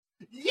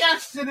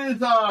Yes, it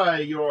is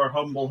I, your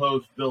humble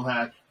host, Bill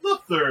Hatch the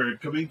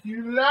Third, coming to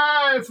you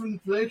live from the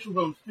palatial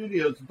home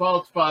studios of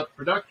Bald Spot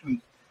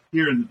Productions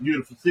here in the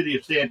beautiful city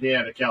of Santa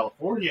Ana,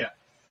 California,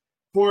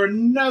 for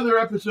another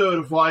episode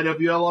of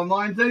YWL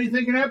Online's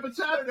Anything Can Happen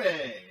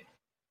Saturday.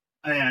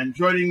 And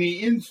joining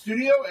me in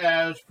studio,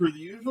 as per the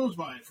usual, is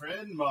my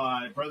friend,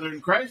 my brother in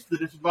Christ, the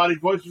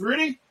disembodied voice of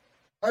Rudy.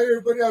 Hi,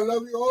 everybody. I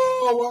love you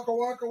all. Waka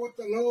waka with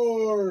the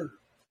Lord.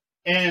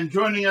 And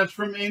joining us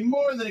from a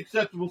more than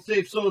acceptable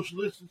safe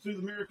social distance through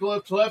the miracle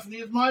of telephony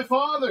is my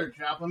father,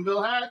 Chaplain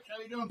Bill Hatch.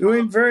 How you doing,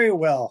 Doing Pop? very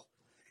well.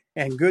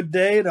 And good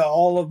day to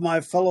all of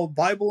my fellow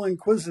Bible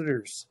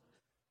Inquisitors.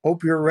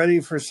 Hope you're ready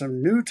for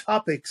some new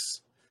topics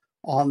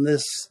on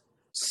this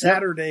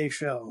Saturday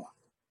show.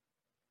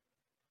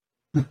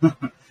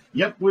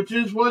 Yep, which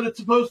is what it's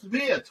supposed to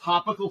be, a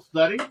topical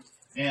study.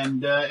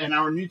 And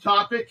our new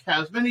topic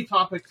has many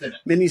topics in it.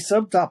 Many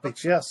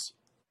subtopics, yes.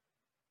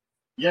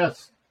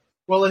 Yes.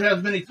 Well, it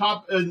has many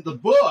the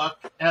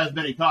book has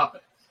many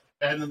topics.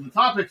 And then the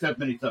topics have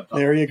many subtopics.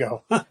 There you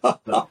go.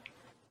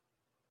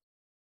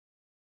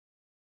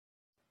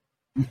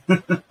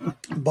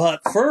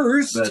 But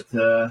first,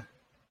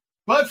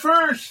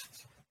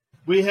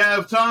 we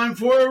have time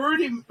for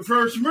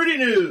some Rudy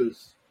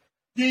news.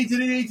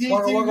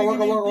 Waka waka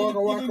waka waka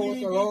waka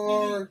with the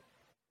Lord.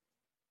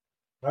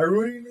 My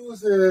Rudy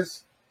news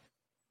is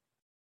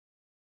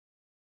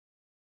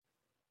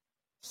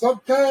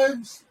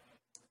sometimes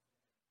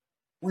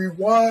we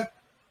want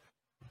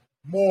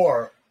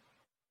more.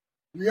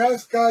 We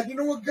ask God, you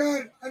know what,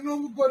 God? I know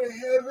I'm going to go to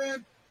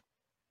heaven.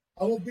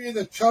 I'm going to be in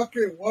the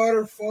chocolate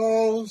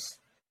waterfalls.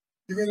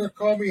 You're going to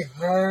call me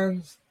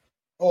Hans.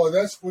 Oh,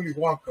 that's Willy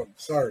Wonka.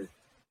 Sorry.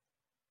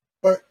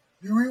 But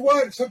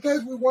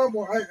sometimes we want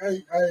more.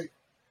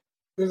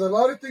 There's a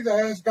lot of things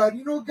I ask God,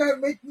 you know, God,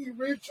 make me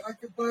rich. I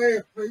could buy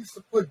a place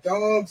to put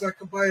dogs. I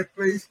could buy a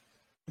place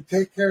to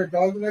take care of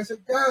dogs. And I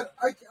said, God,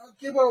 I'll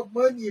give out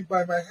money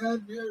by my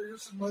hand.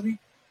 Here's some money.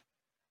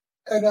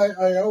 And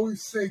I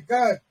always say,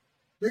 God,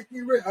 make me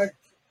rich.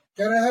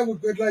 Can I have a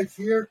good life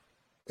here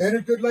and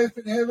a good life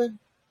in heaven?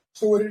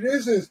 So what it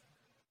is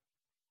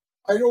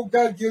I know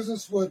God gives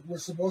us what we're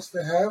supposed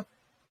to have,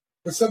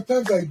 but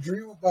sometimes I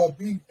dream about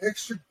being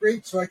extra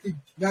great so I can,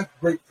 not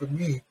great for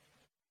me,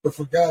 but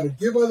for God, and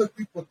give other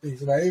people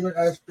things. And I even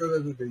asked the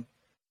other day,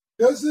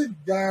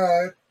 doesn't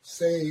God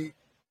say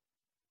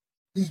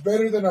he's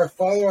better than our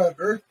Father on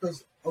earth?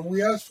 Because when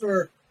we ask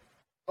for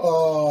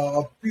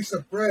a piece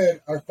of bread,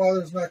 our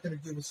Father's not going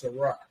to give us a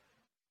rock.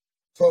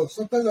 So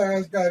sometimes I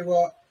ask God,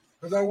 well,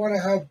 because I want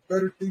to have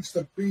better things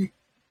to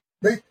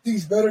make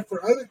things better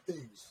for other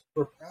things,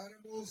 for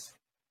animals,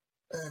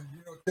 and,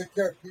 take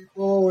care of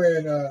people.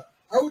 And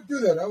I would do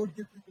that. I would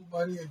give people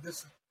money and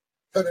just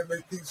try to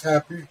make things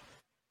happy,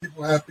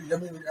 people happy. I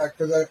mean,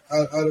 because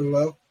out of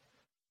love.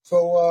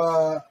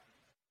 So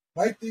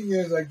my thing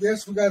is, I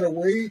guess we got to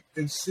wait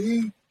and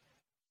see.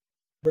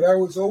 But I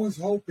was always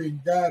hoping,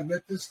 God,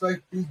 let this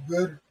life be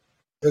good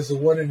as the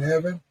one in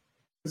heaven.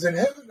 Because in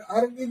heaven, I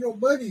don't need no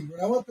money. When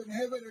I'm up in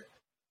heaven,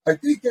 I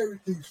think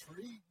everything's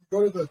free. You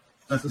go to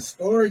the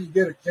store, you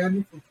get a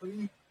candy for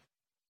free.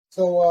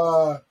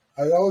 So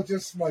that was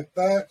just my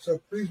thought. So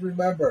please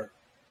remember,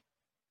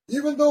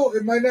 even though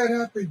it might not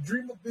happen,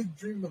 dream a big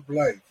dream of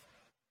life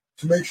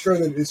to make sure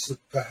that it's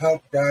to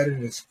help God in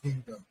His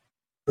kingdom.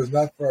 Because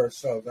not for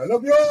ourselves. I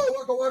love you all.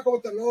 Waka waka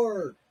with the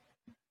Lord.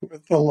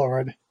 with the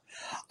Lord.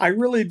 I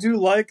really do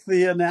like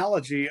the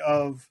analogy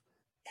of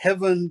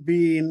heaven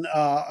being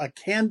a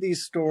candy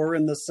store,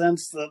 in the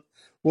sense that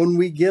when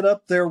we get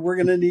up there, we're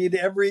going to need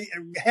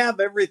have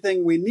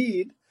everything we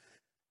need.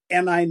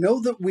 And I know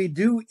that we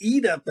do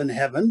eat up in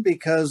heaven,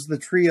 because the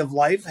tree of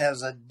life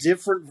has a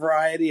different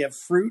variety of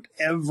fruit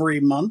every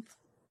month.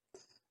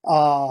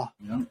 Yeah.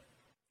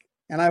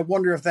 And I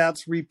wonder if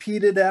that's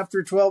repeated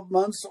after 12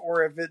 months,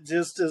 or if it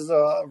just is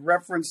a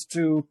reference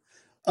to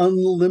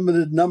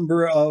unlimited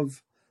number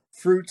of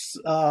fruits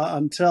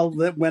until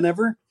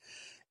whenever.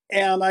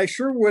 And I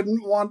sure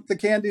wouldn't want the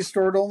candy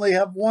store to only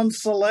have one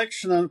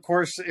selection. And of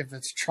course, if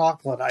it's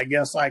chocolate, I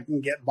guess I can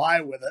get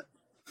by with it.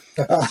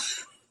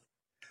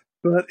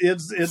 But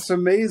it's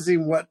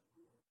amazing what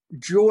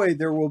joy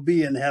there will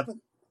be in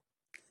heaven,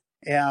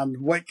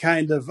 and what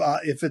kind of,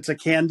 if it's a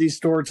candy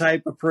store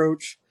type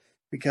approach,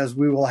 because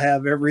we will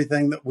have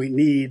everything that we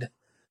need.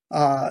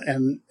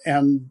 And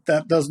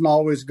that doesn't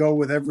always go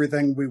with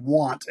everything we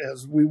want,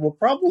 as we will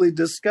probably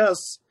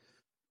discuss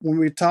when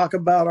we talk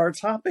about our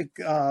topic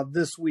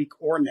this week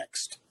or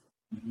next.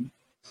 Mm-hmm.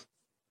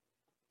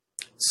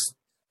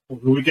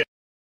 We get.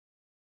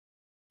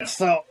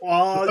 So,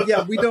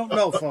 yeah, we don't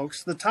know,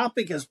 folks. The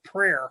topic is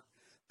prayer.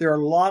 There are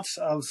lots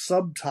of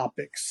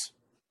subtopics.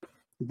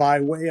 By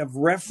way of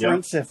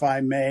reference, if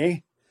I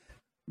may,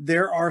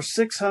 there are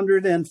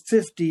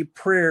 650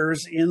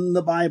 prayers in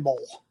the Bible.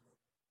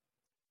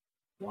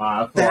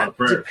 Wow, that's a lot of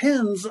prayers.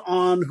 Depends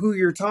on who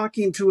you're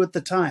talking to at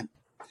the time.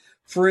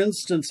 For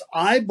instance,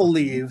 I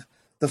believe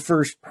the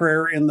first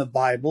prayer in the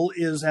Bible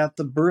is at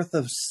the birth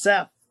of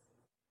Seth.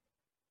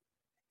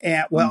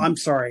 After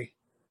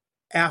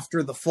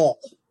the fall.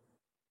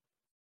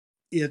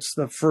 it's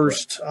the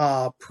first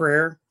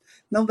prayer.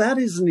 No, that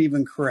isn't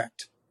even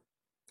correct.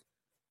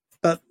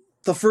 But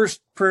the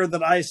first prayer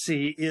that I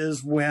see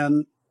is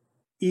when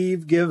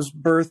Eve gives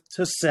birth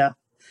to Seth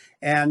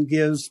and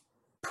gives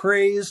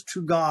praise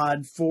to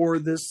God for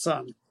this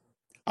son.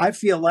 I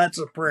feel that's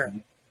a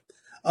prayer.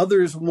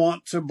 Others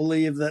want to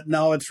believe that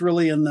no, it's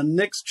really in the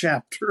next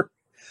chapter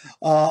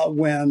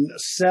when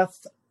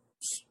Seth's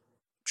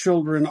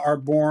children are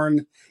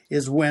born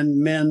is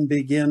when men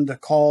begin to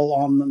call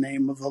on the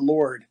name of the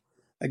Lord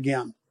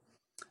again.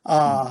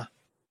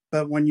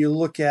 But when you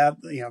look at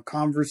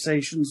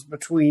conversations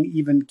between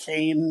even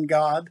Cain and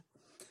God,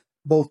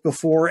 both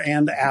before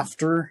and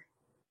after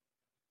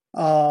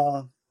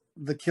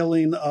the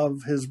killing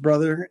of his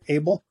brother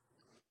Abel,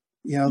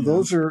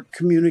 those are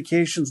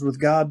communications with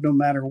God no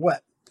matter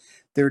what.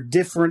 They're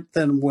different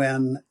than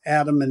when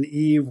Adam and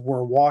Eve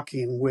were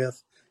walking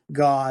with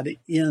God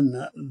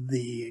in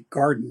the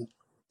garden,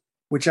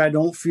 which I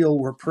don't feel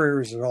were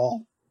prayers at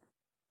all.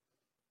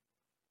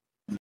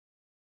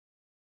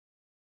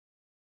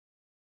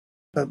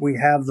 But we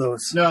have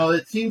those. No,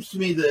 it seems to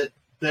me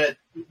that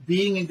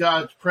being in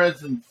God's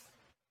presence,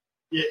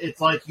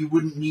 it's like you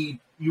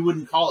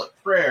wouldn't call it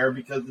prayer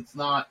because it's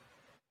not,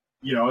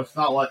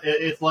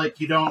 it's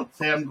like you don't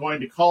say I'm going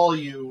to call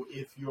you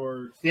if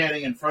you're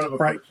standing in front of a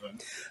person.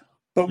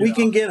 But we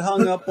can get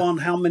hung up on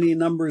how many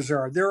numbers there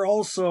are. There are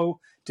also,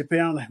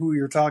 depending on who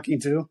you're talking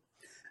to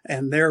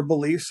and their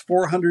beliefs,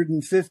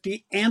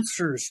 450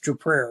 answers to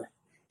prayer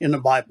in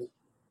the Bible.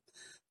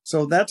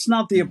 So that's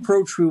not the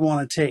approach we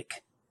want to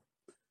take.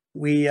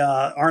 We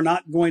are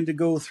not going to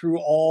go through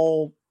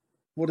all,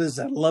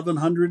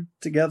 1,100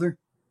 together?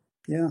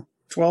 Yeah,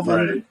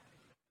 1,200. Right.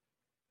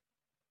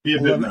 Be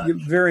a bit much.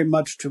 Very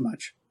much too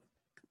much.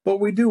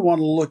 But we do want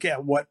to look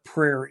at what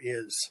prayer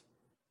is.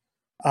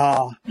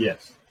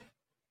 Yes.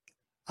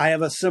 I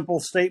have a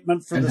simple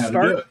statement for the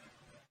start.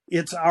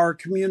 It's our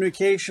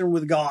communication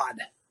with God.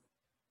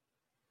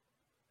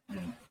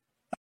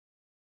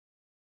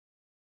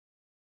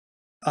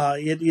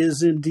 It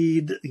is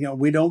indeed,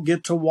 we don't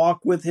get to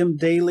walk with him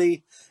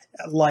daily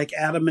like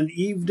Adam and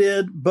Eve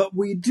did, but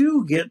we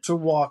do get to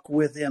walk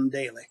with him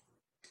daily.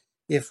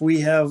 If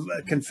we have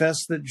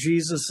confessed that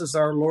Jesus is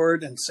our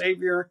Lord and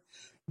Savior,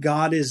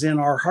 God is in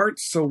our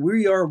hearts, so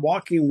we are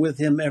walking with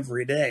him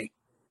every day.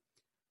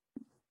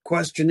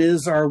 Question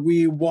is, are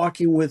we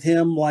walking with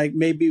him like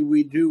maybe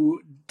we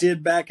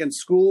did back in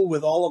school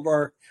with all of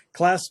our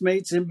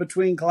classmates in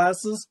between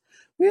classes?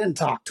 We didn't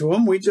talk to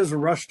him. We just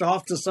rushed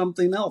off to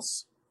something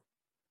else.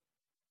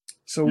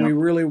 So we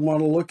really want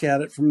to look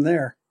at it from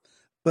there.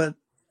 But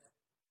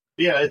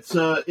yeah, it's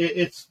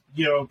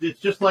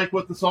just like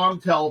what the song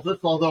tells us,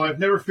 although I've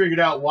never figured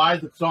out why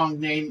the song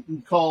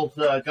name calls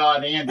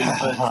God Andy,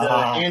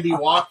 but Andy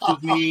walks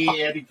with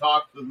me, Andy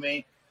talks with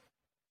me,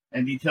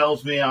 and he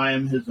tells me I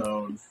am his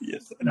own.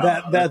 Yes,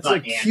 that's a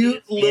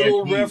cute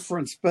little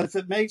reference, but if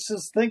it makes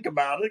us think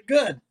about it,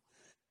 good.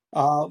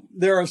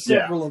 There are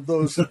several of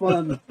those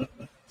fun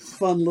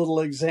little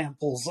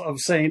examples of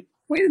saying,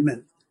 wait a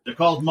minute. They're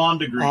called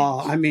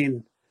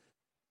mondegreens.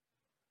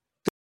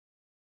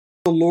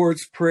 The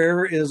Lord's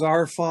Prayer is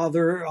Our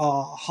Father,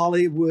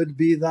 Hollywood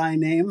be thy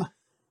name.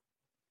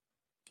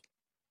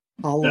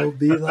 Hallowed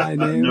be thy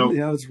name. Nope.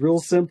 It's real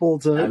simple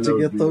to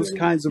get those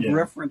kinds of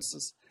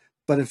references.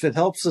 But if it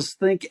helps us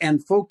think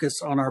and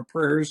focus on our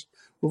prayers,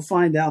 we'll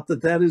find out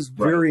that is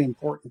very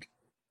important.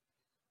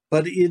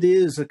 But it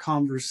is a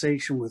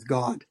conversation with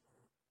God.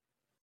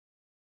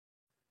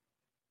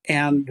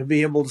 And to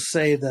be able to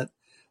say that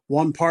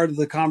one part of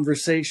the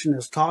conversation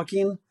is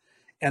talking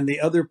and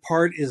the other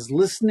part is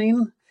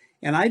listening.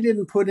 And I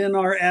didn't put in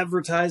our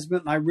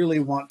advertisement, and I really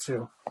want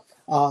to,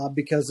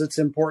 because it's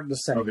important to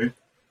say. Okay.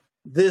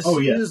 This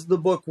is the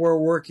book we're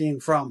working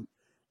from.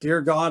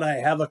 Dear God, I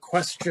have a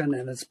question,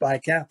 and it's by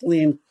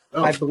Kathleen.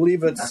 I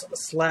believe it's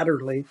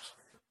Slattery.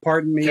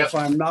 Pardon me if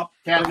I'm not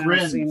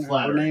pronouncing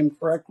her name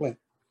correctly.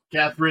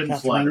 Catherine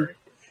Slattery.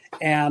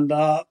 And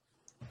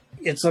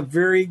it's a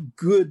very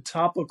good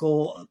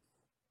topical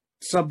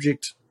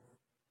subject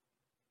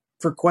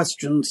for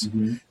questions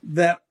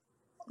that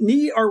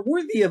are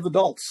worthy of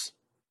adults.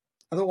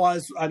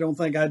 Otherwise, I don't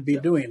think I'd be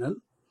doing it.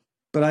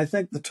 But I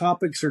think the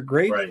topics are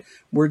great. Right.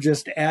 We're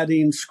just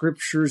adding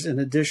scriptures in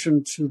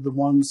addition to the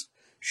ones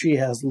she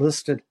has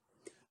listed.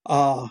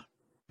 But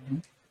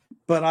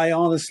I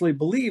honestly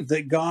believe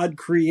that God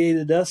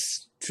created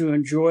us to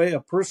enjoy a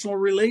personal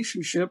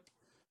relationship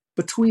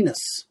between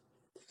us.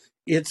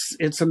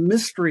 It's a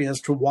mystery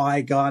as to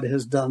why God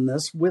has done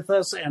this with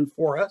us and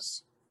for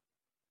us.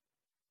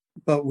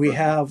 But we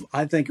have,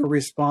 I think, a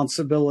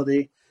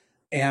responsibility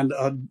and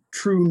a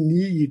true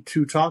need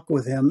to talk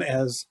with him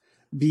as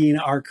being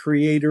our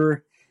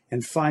creator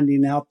and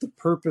finding out the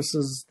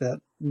purposes that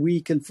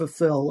we can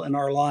fulfill in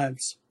our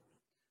lives.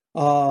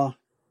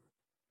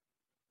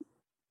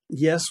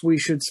 Yes, we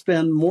should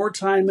spend more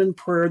time in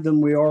prayer than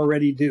we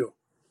already do.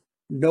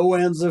 No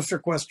ands, ifs, or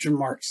question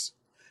marks.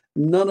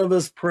 None of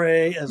us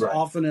pray as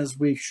often as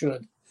we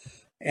should.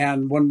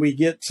 And when we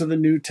get to the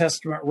New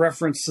Testament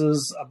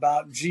references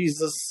about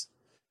Jesus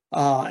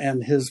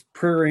and his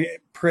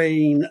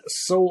praying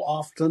so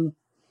often,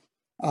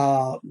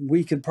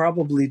 we could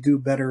probably do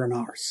better in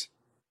ours.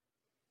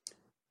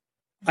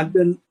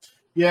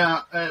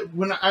 Yeah,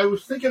 when I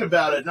was thinking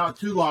about it not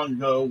too long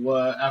ago,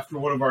 after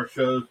one of our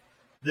shows,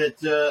 that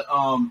the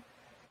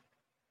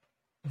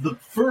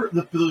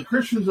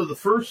Christians of the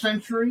first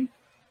century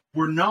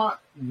were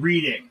not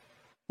reading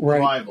the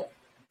Bible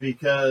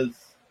because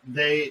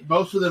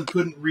most of them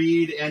couldn't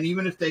read, and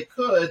even if they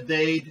could,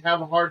 they'd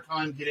have a hard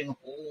time getting a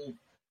hold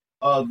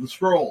of the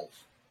scrolls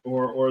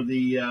or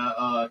the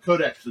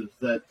codexes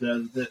that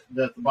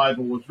the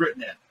Bible was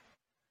written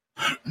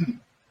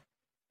in.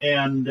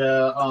 And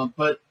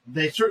but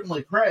they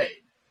certainly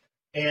prayed,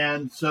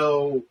 and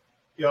so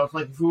it's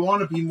like if we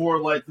want to be more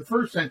like the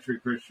first century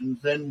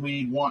Christians, then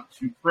we want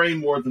to pray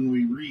more than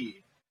we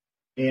read,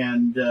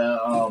 and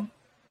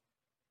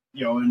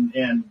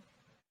and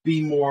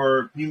be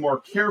more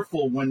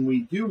careful when we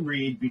do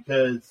read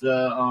because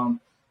or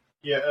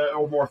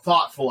more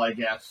thoughtful, I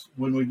guess,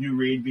 when we do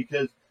read,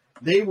 because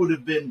they would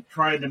have been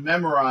trying to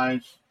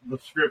memorize the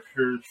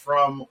scriptures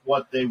from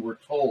what they were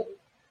told,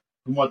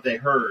 from what they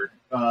heard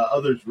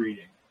others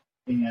reading,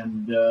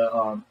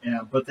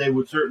 but they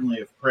would certainly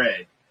have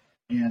prayed,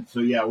 and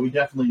so we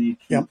definitely need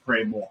to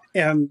pray more.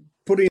 And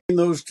putting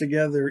those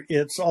together,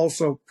 it's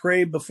also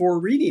pray before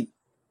reading,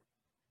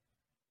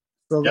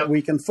 so that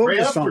we can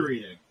focus on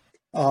reading,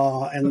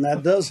 and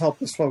that does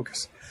help us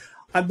focus.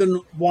 I've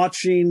been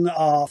watching,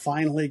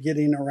 finally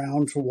getting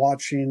around to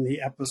watching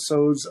the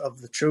episodes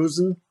of The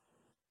Chosen,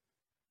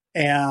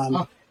 and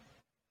what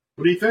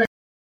do you think?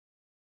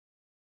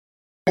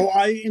 Oh,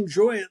 I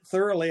enjoy it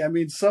thoroughly. I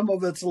mean, some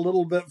of it's a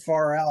little bit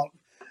far out.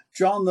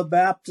 John the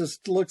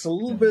Baptist looks a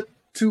little bit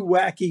too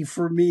wacky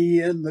for me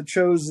in The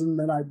Chosen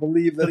than I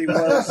believe that he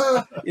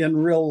was in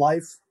real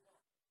life.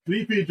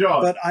 Sleepy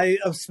John. But I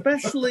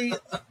especially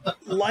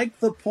like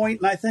the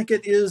point, and I think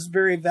it is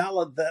very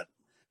valid, that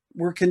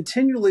we're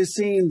continually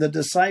seeing the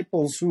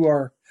disciples who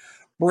are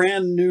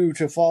brand new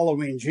to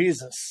following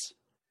Jesus,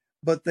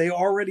 but they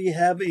already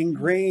have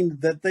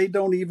ingrained that they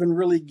don't even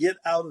really get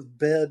out of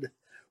bed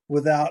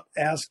without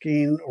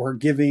asking or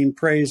giving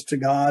praise to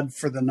God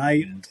for the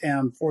night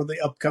and for the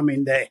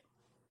upcoming day.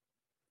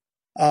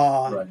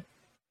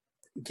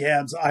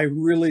 Gads, I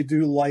really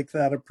do like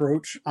that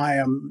approach. I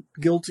am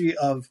guilty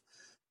of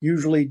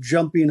usually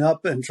jumping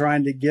up and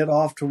trying to get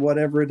off to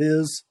whatever it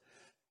is.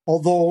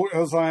 Although,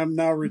 as I am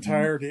now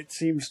retired, it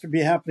seems to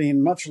be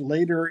happening much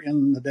later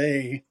in the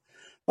day.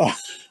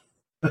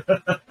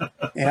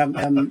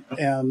 and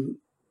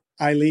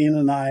Eileen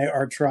and I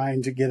are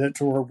trying to get it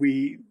to where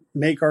we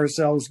make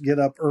ourselves get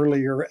up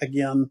earlier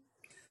again,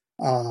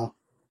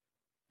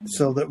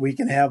 so that we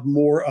can have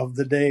more of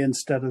the day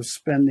instead of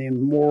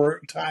spending more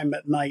time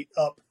at night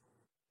up.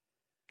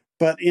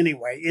 But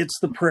anyway, it's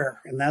the prayer,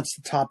 and that's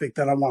the topic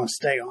that I want to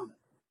stay on.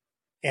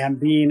 And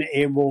being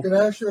able... Can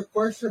I ask you a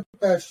question,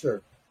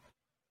 Pastor?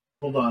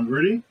 Hold on,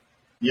 Rudy?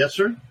 Yes,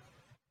 sir?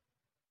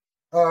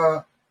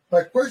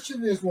 My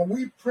question is, when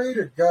we pray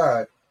to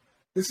God,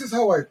 this is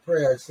how I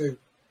pray. I say,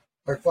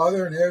 my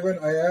Father in heaven,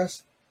 I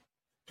ask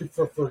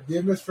for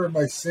forgiveness for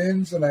my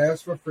sins, and I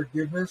ask for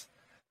forgiveness.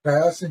 And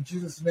I ask in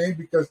Jesus' name,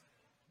 because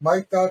my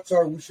thoughts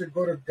are we should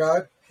go to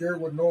God pure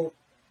with no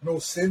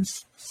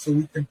sins so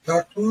we can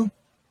talk to him.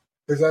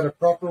 Is that a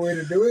proper way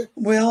to do it?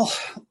 Well,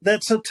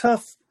 that's a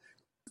tough,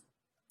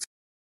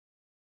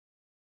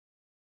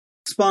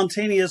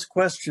 spontaneous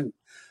question.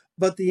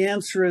 But the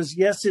answer is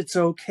yes, it's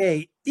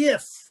okay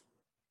if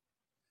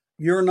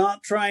you're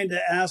not trying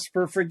to ask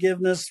for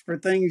forgiveness for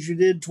things you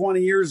did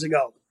 20 years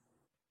ago.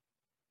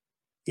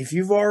 If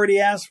you've already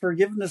asked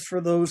forgiveness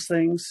for those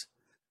things,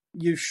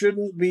 you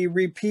shouldn't be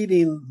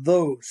repeating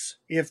those.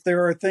 If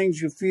there are things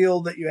you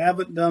feel that you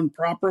haven't done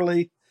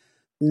properly,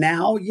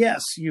 now,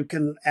 yes, you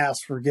can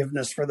ask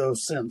forgiveness for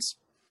those sins.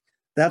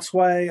 That's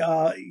why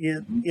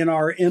in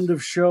our end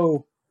of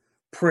show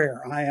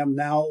prayer, I am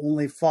now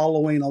only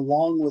following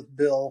along with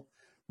Bill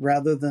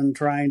rather than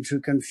trying to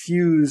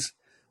confuse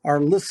our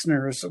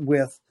listeners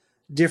with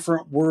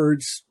different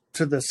words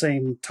to the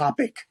same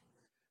topic.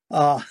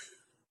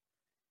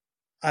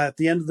 At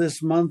the end of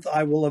this month,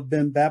 I will have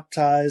been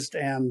baptized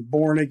and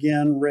born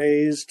again,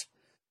 raised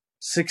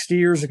 60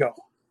 years ago.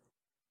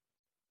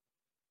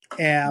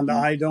 And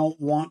I don't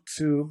want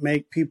to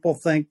make people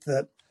think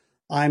that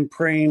I'm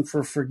praying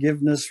for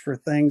forgiveness for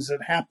things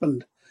that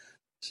happened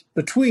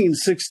between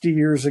 60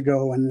 years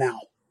ago and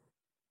now.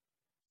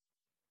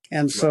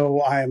 And so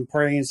I am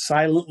praying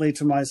silently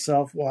to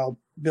myself while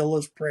Bill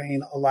is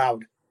praying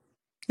aloud.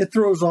 It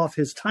throws off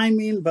his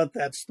timing, but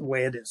that's the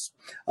way it is.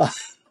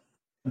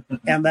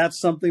 And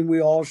that's something we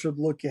all should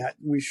look at.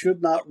 We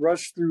should not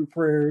rush through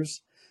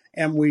prayers,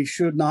 and we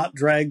should not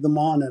drag them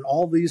on. And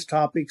all these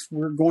topics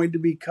we're going to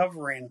be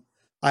covering,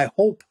 I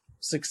hope,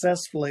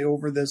 successfully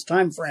over this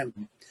time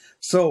frame.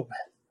 So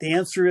the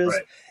answer is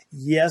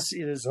yes,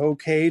 it is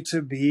okay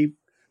to be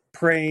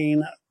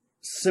praying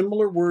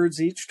similar words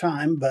each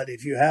time, but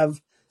if you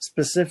have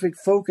specific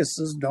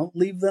focuses, don't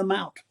leave them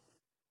out.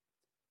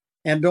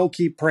 And don't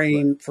keep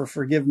praying for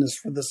forgiveness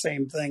for the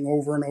same thing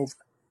over and over.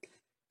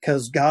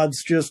 because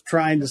God's just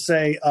trying to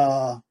say,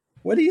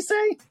 what do you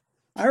say?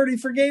 I already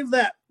forgave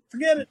that.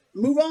 Forget it.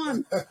 Move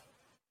on.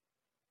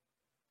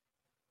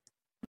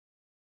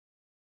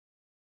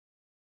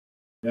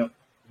 Yep.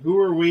 Who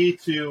are we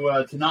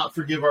to not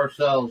forgive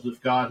ourselves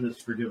if God has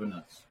forgiven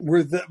us?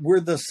 We're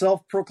the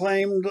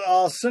self-proclaimed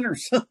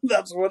sinners.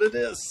 That's what it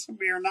is.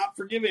 We are not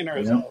forgiving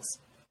ourselves.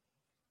 Yep.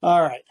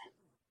 All right.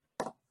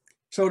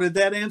 So did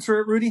that answer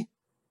it, Rudy?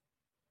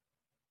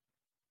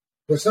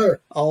 Yes,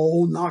 sir.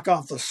 Oh, knock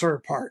off the sir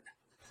part.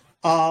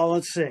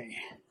 Let's see.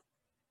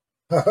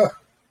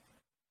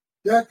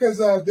 Yeah, because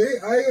I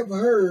have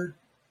heard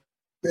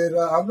that,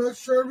 I'm not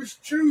sure if it's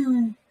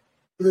true,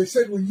 but they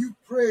said when you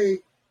pray,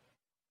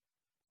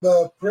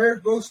 the prayer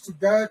goes to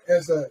God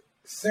as a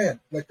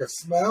scent, like a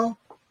smell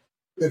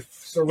that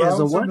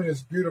surrounds him and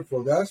is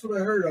beautiful. That's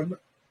what I heard.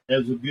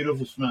 As a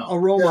beautiful smell.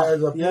 Aroma. Yeah,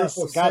 as a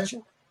beautiful scent.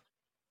 Gotcha.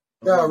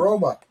 Yeah,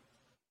 aroma.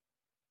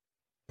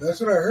 That's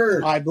what I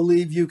heard. I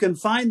believe you can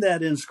find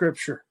that in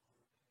Scripture.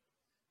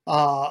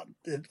 I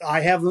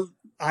haven't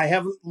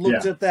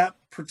looked at that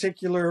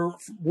particular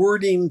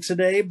wording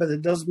today, but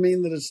it doesn't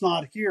mean that it's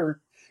not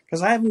here,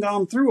 because I haven't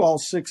gone through all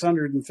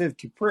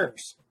 650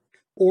 prayers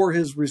or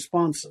his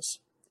responses.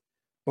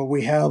 But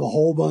we have a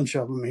whole bunch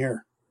of them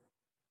here.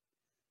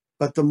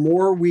 But the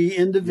more we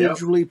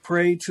individually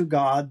pray to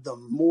God, the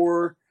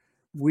more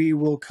we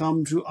will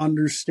come to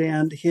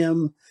understand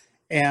him,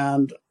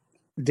 and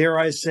dare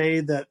I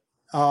say that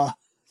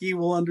he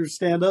will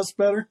understand us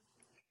better.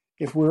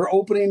 If we're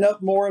opening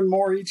up more and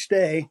more each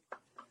day,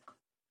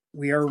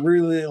 we are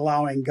really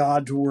allowing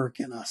God to work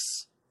in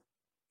us.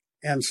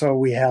 And so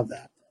we have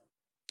that.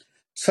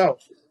 So,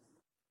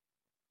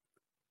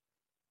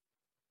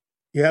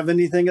 you have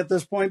anything at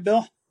this point,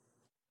 Bill?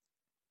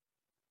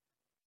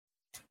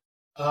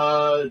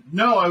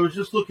 No, I was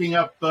just looking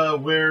up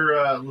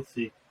where, let's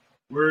see,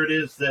 where it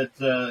is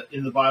that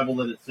in the Bible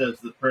that it says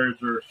that prayers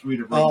are sweet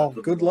aroma. Oh,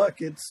 good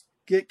luck. It's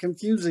get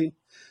confusing,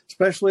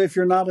 especially if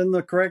you're not in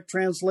the correct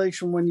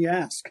translation when you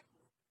ask.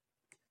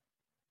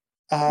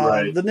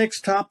 Right. The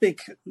next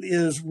topic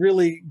is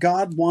really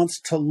God wants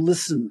to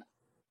listen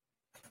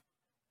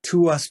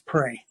to us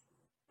pray.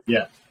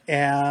 Yes.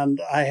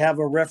 And I have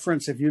a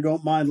reference, if you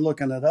don't mind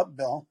looking it up,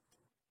 Bill.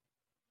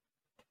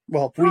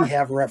 Well, we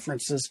have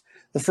references.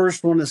 The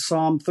first one is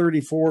Psalm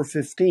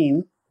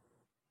 34:15.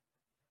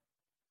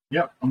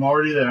 Yep, I'm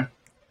already there.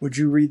 Would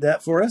you read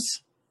that for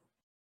us?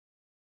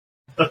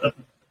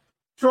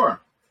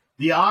 Sure.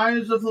 The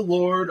eyes of the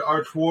Lord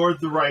are toward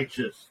the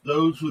righteous,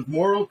 those with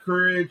moral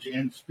courage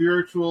and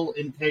spiritual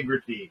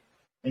integrity,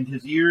 and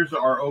his ears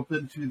are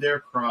open to their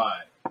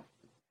cry.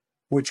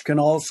 Which can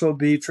also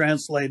be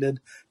translated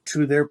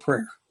to their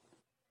prayer.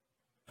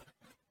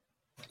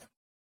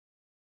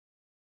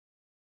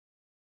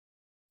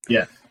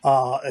 Yes.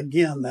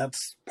 Again,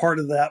 that's part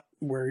of that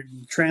where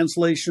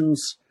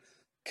translations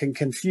can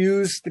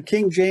confuse the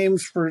King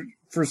James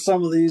for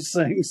some of these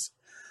things.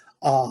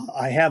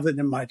 I have it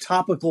in my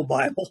topical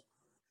Bible.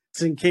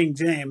 It's in King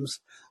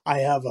James. I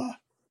have a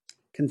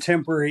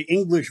contemporary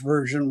English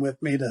version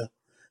with me to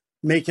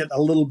make it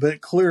a little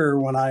bit clearer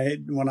when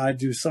I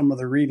do some of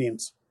the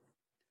readings.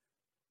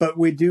 But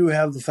we do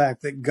have the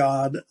fact that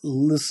God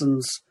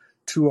listens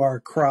to our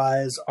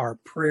cries, our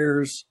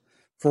prayers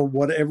for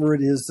whatever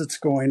it is that's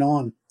going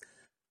on.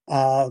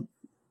 I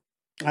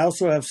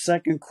also have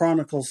 2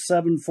 Chronicles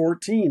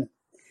 7:14.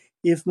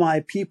 If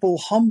my people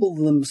humble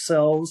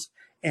themselves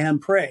and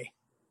pray,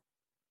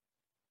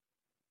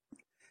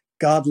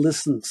 God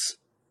listens.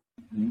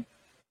 Mm-hmm.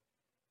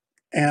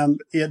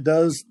 And it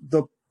does,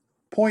 the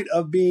point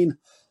of being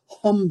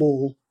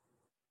humble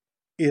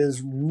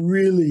is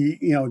really,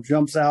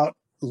 jumps out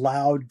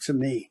loud to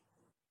me.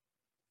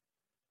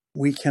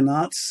 We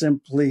cannot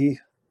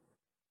simply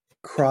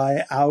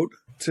cry out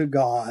to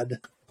God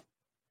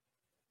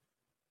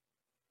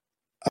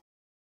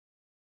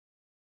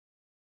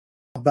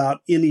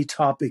about any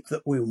topic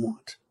that we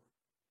want.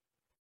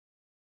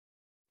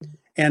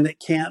 And it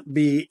can't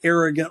be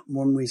arrogant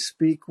when we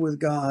speak with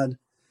God.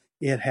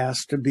 It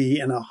has to be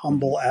in a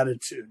humble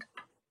attitude.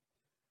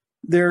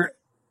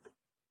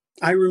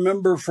 I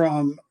remember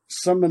from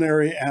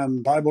seminary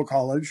and Bible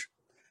college,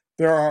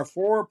 there are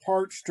 4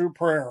 parts to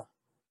prayer: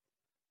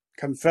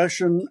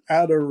 confession,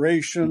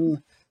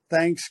 adoration,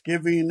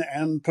 thanksgiving,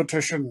 and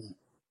petition,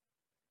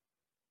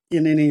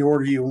 in any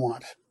order you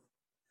want.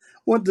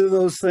 What do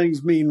those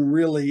things mean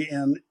really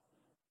in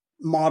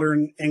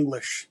modern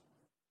English?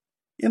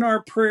 In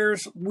our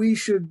prayers, we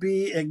should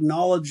be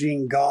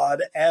acknowledging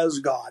God as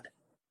God.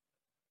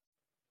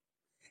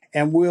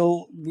 And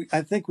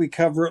I think we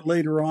cover it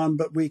later on,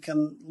 but we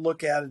can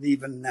look at it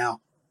even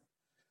now.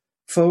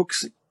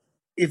 Folks,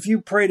 if you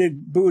pray to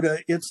Buddha,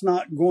 it's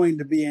not going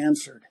to be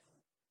answered.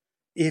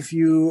 If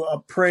you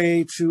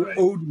pray to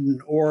Odin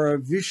or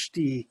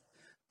Vishti,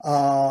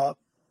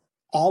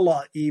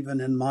 Allah even,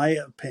 in my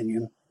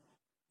opinion,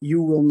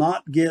 you will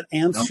not get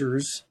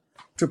answers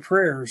to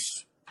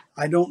prayers.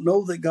 I don't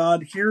know that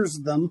God hears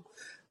them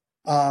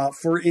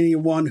for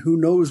anyone who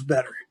knows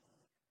better.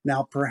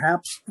 Now,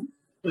 perhaps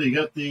well, you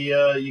got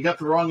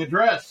the wrong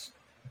address.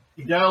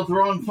 He dialed the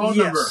wrong phone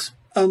number. Yes,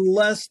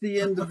 unless the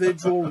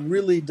individual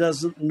really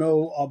doesn't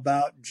know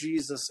about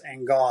Jesus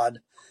and God.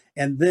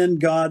 And then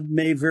God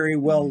may very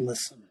well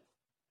listen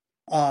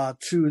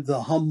to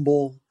the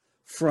humble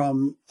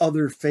from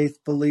other faith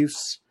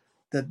beliefs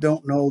that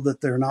don't know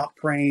that they're not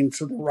praying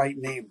to the right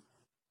name.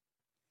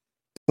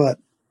 But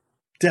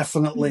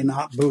definitely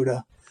not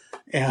Buddha.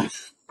 And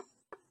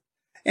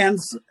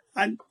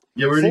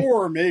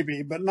Thor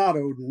maybe, but not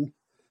Odin.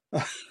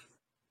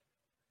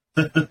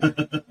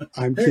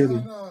 I'm kidding.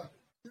 You know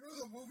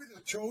the movie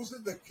The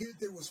Chosen, the kid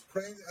that was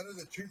praying under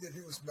the tree that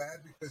he was mad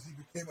because he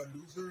became a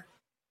loser?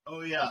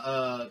 Oh,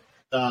 yeah,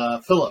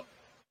 Philip.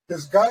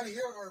 Does God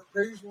hear our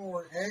prayers when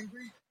we're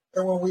angry?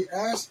 And when we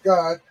ask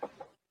God,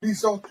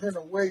 please don't turn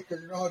away,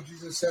 because you know how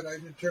Jesus said, I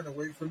didn't turn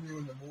away from you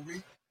in the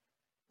movie?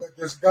 But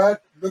does God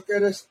look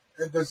at us,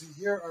 and does he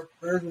hear our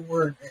prayers when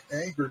we're in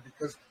anger?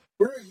 Because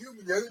we're a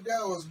human. The other day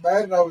I was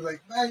mad, and I was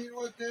like, man, you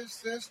know what,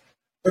 this.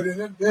 But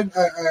then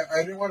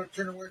I didn't want to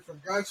turn away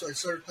from God, so I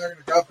started talking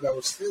to God, but I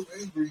was still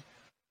angry.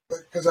 But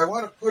because I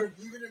want to put him,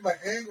 even in my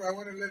anger, I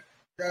want to let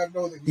God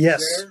know that he's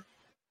there.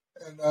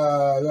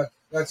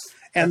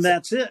 And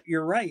that's it.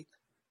 You're right.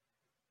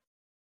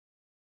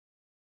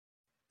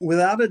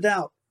 Without a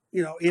doubt,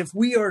 you know, if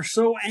we are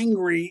so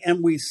angry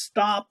and we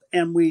stop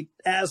and we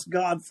ask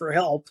God for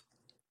help,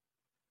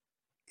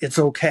 it's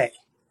okay.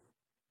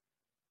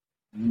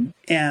 Mm-hmm.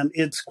 And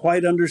it's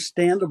quite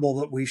understandable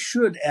that we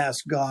should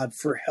ask God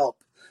for help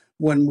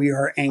when we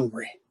are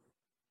angry.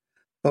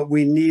 But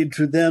we need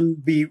to then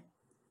be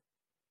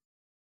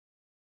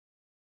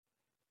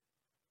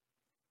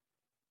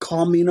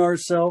calming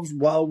ourselves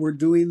while we're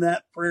doing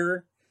that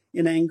prayer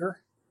in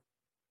anger.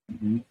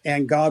 Mm-hmm.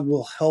 And God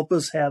will help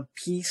us have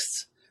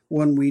peace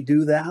when we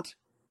do that.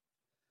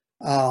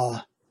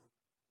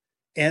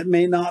 It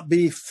may not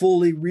be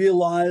fully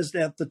realized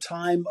at the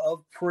time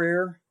of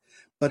prayer,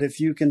 but if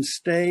you can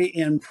stay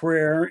in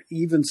prayer,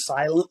 even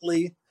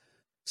silently,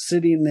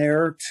 sitting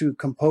there to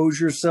compose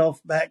yourself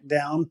back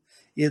down,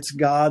 it's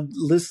God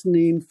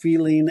listening,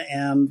 feeling,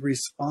 and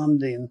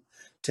responding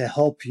to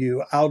help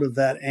you out of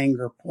that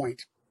anger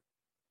point.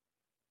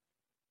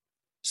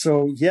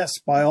 So yes,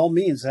 by all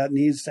means, that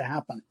needs to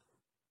happen.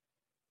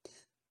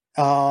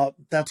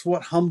 That's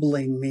what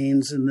humbling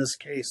means in this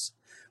case.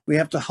 We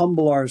have to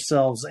humble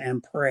ourselves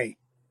and pray.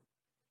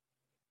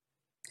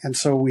 And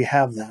so we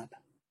have that.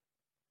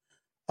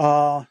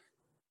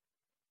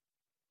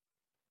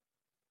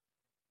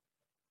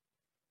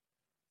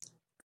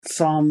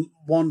 Psalm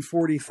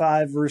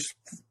 145, verse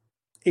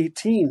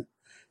 18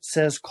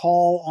 says,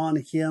 call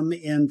on him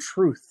in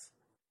truth.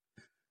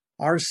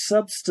 Our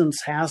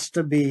substance has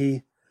to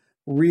be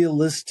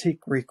realistic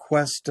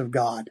request of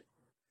God.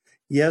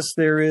 Yes,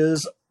 there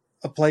is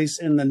a place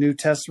in the New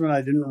Testament.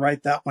 I didn't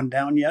write that one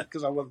down yet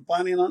because I wasn't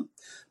planning on,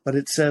 but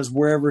it says,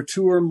 wherever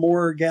two or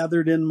more are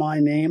gathered in my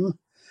name,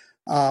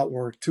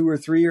 or two or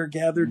three are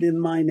gathered in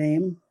my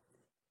name,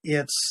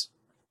 it's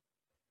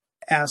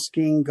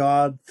asking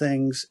God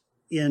things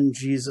in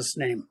Jesus'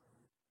 name,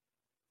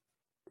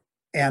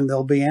 and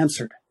they'll be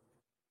answered.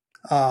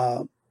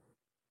 But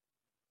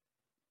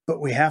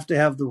we have to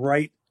have the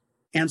right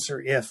answer.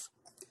 If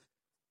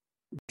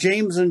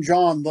James and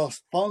John, the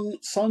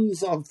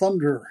sons of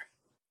thunder,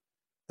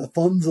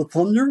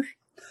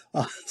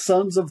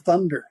 sons of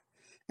thunder,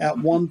 at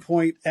one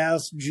point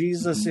asked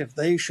Jesus if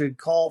they should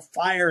call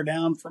fire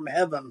down from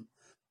heaven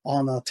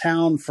on a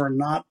town for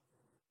not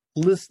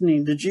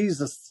listening to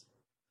Jesus.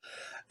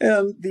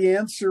 And the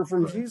answer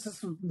from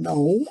Jesus was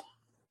no.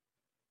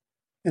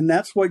 And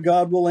that's what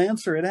God will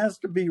answer. It has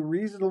to be a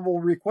reasonable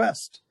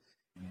request.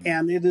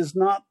 And it is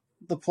not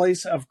the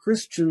place of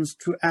Christians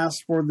to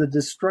ask for the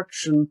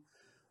destruction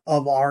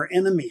of our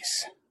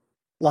enemies,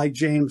 like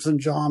James and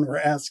John were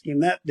asking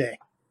that day.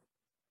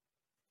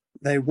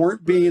 They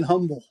weren't being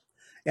humble.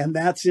 And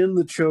that's in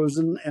The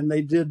Chosen, and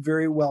they did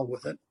very well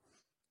with it.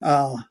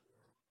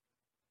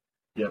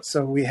 Yep.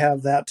 So we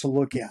have that to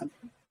look at.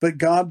 But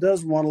God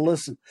does want to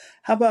listen.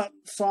 How about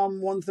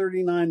Psalm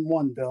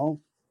 139:1, Bill?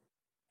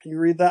 Can you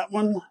read that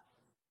one?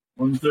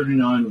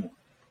 139.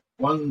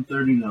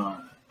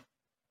 139.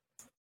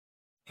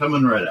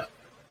 Coming right up.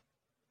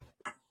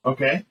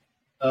 Okay.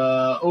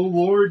 O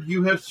Lord,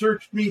 you have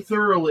searched me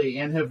thoroughly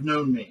and have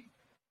known me.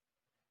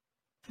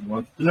 He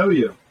wants to know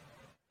you.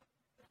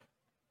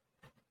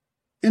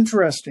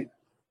 Interesting.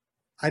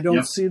 I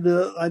don't see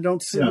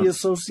the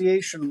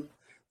association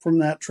from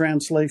that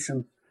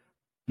translation.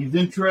 He's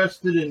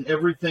interested in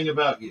everything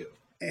about you.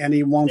 And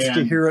he wants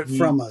to hear it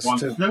from us, too.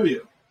 He wants to know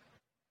you.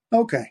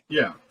 Okay.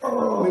 Yeah. We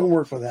can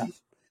work with that.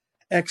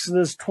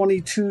 Exodus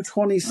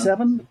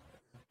 22:27,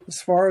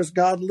 as far as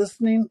God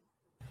listening.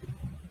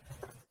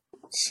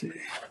 Let's see.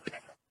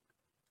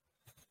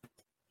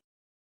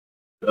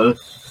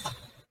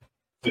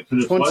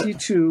 Exodus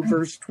 22,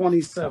 verse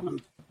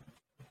 27.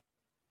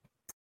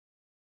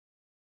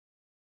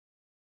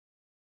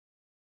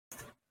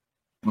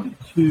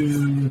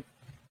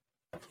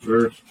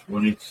 Verse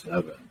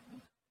 27.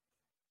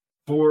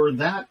 For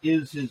that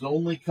is his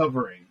only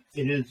covering.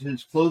 It is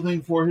his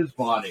clothing for his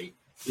body.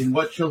 In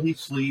what shall he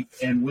sleep?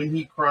 And when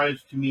he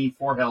cries to me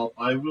for help,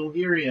 I will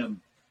hear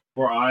him,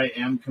 for I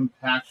am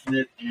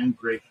compassionate and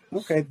gracious.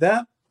 Okay,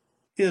 that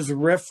is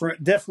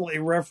definitely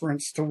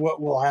reference to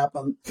what will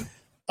happen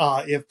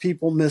if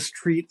people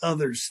mistreat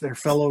others, their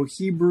fellow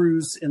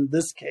Hebrews in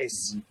this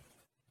case.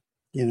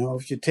 You know,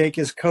 if you take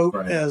his coat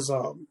as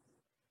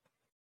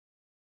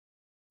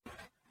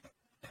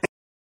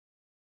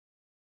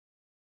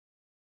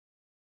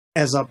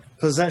a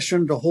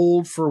possession to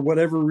hold for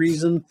whatever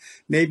reason,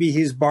 maybe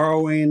he's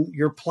borrowing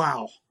your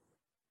plow.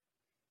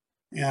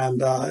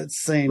 And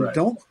it's saying,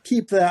 don't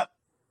keep that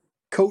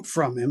coat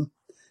from him,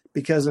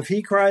 because if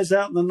he cries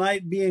out in the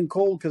night being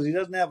cold because he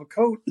doesn't have a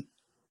coat,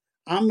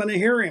 I'm going to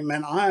hear him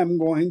and I'm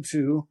going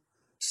to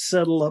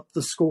settle up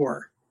the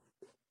score.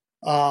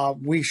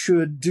 We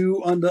should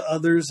do unto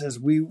others as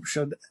we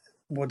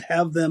would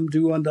have them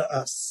do unto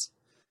us.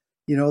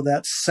 You know,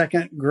 that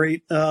second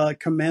great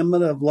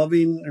commandment of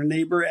loving our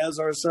neighbor as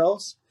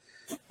ourselves.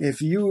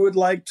 If you would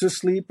like to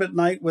sleep at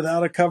night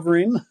without a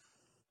covering,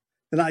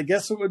 then I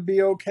guess it would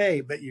be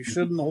okay, but you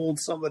shouldn't hold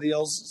somebody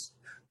else's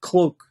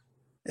cloak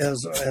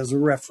as a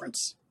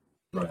reference.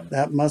 Right.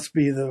 That must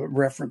be the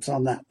reference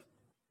on that.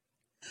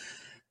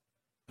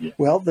 Yeah.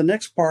 Well, the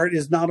next part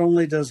is not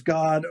only does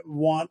God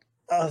want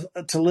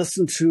to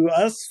listen to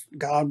us,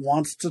 God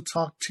wants to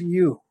talk to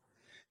you.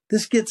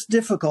 This gets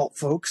difficult,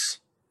 folks,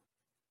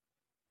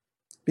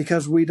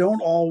 because we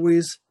don't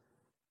always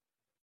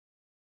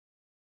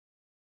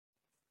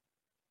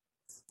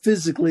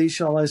physically,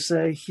 shall I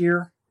say,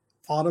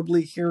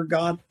 audibly hear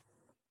God.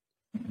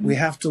 We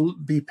have to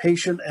be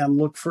patient and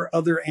look for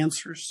other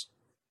answers.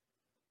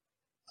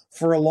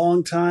 For a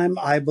long time,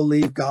 I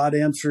believe God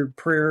answered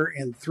prayer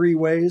in 3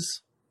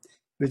 ways.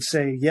 He would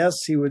say yes,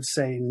 he would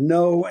say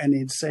no, and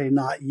he'd say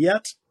not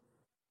yet.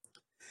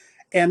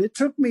 And it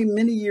took me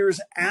many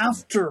years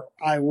after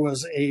I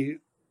was a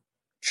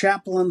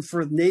chaplain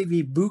for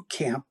Navy boot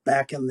camp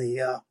back in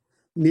the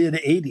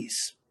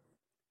mid-'80s.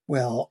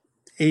 Well,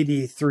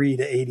 83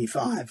 to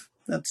 85.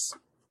 That's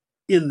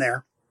in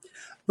there.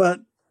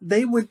 But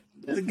the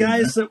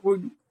guys that were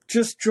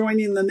just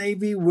joining the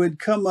Navy would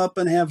come up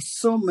and have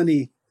so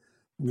many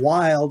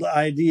wild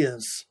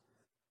ideas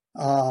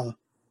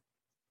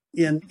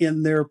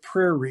in their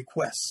prayer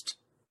request.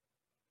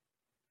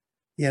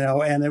 You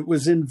know, and it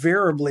was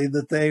invariably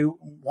that they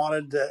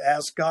wanted to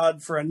ask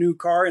God for a new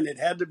car, and it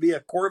had to be a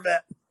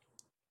Corvette.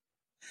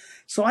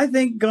 So I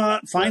think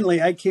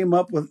finally I came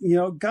up with,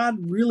 God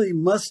really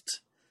must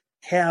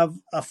have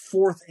a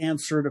 4th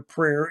answer to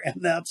prayer,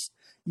 and that's,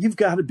 you've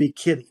got to be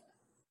kidding.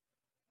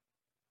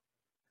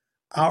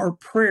 Our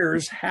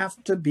prayers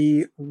have to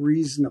be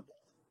reasonable.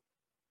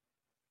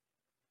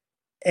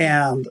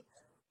 And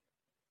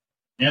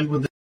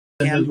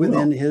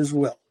within his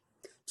will.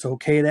 It's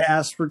okay to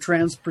ask for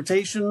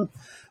transportation,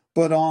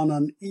 but on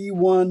an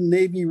E1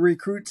 Navy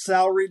recruit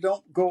salary,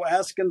 don't go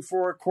asking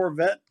for a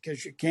Corvette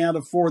because you can't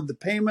afford the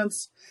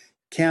payments,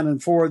 can't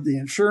afford the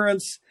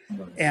insurance,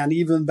 and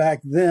even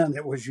back then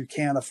it was you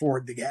can't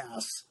afford the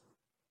gas.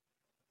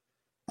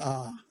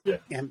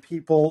 And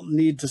people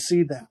need to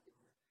see that.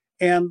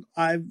 And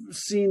I've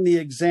seen the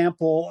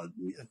example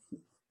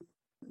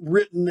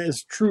written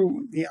as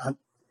true. Yeah,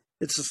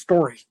 it's a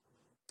story,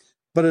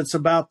 but it's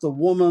about the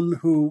woman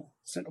who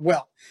said,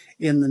 well,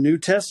 in the New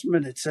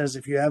Testament, it says,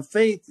 if you have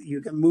faith, you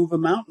can move a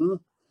mountain.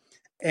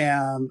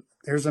 And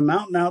there's a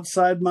mountain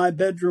outside my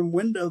bedroom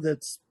window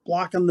that's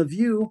blocking the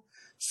view.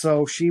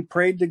 So she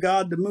prayed to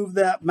God to move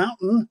that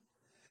mountain,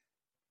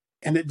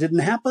 and it didn't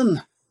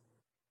happen.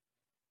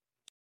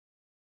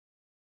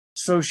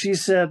 So she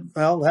said,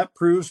 well, that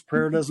proves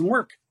prayer doesn't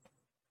work.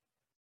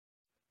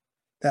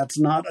 That's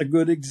not a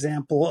good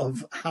example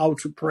of how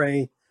to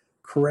pray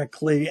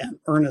correctly and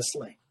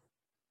earnestly.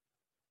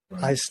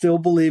 Right. I still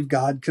believe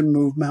God can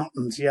move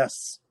mountains,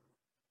 yes.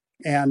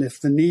 And if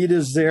the need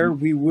is there,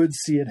 we would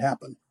see it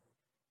happen.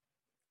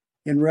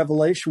 In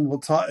Revelation,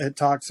 it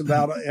talks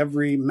about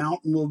every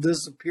mountain will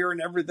disappear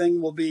and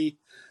everything will be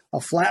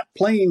a flat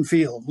playing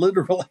field,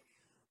 literally.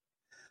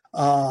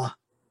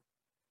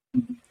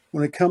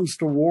 When it comes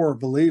to war,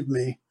 believe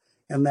me,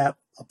 and that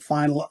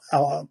final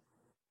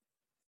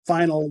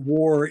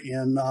war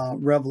in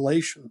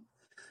Revelation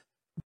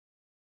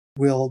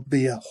will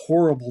be a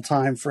horrible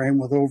time frame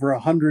with over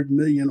 100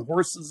 million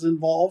horses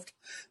involved.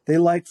 They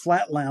like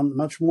flatland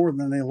much more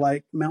than they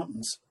like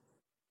mountains.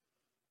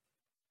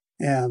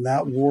 And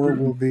that war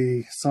will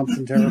be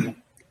something terrible.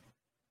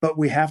 But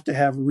we have to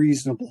have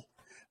reasonable.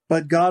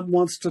 But God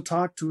wants to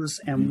talk to us,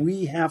 and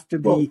we have to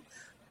be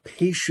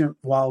patient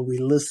while we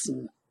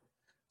listen.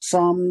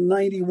 Psalm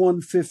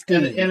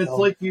 91:15. And it's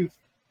like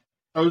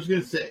I was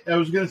going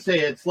to say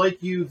it's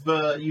like you've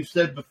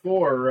said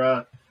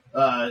before.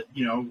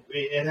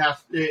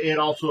 It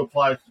also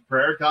applies to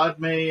prayer. God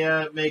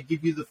may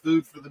give you the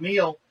food for the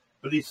meal,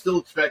 but He still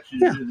expects you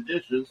to do the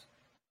dishes.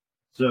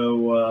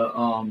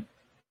 So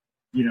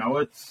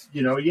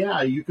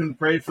you can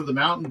pray for the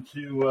mountain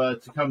to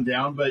come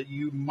down, but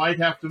you might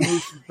have to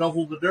move some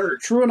shovel to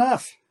dirt. True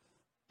enough.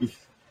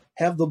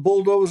 Have the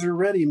bulldozer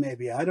ready,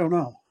 maybe. I don't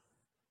know.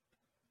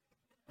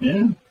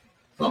 Yeah,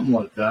 something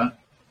like that.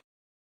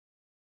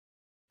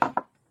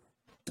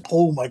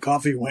 Oh, my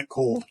coffee went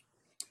cold.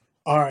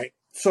 All right.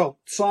 So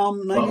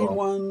Psalm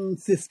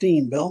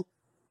 91:15, Bill.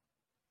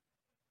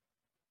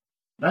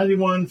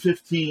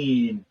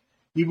 91:15.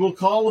 He will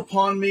call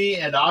upon me,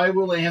 and I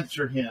will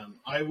answer him.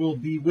 I will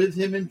be with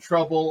him in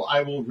trouble.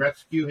 I will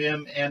rescue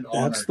him and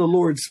honor That's the him.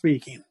 Lord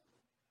speaking.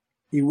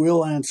 He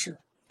will answer.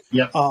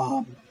 Yep.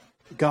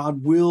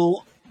 God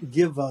will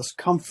give us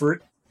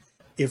comfort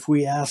if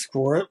we ask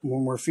for it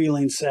when we're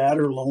feeling sad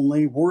or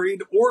lonely,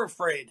 worried, or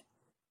afraid.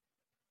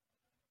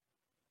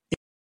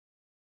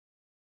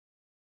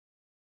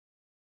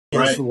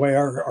 Is the way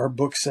our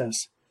book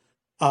says.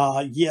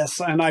 Yes,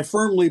 and I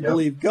firmly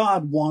believe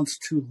God wants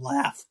to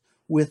laugh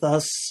with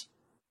us.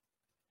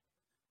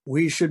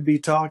 We should be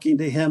talking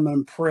to him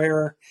in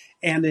prayer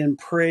and in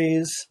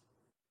praise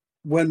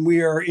when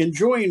we are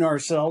enjoying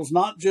ourselves,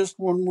 not just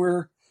when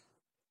we're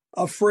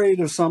afraid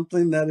of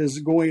something that is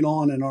going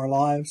on in our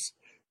lives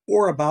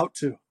or about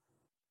to.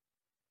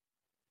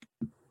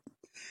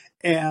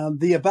 And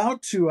the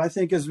about to, I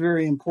think, is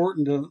very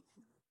important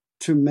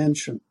to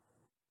mention.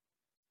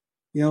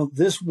 You know,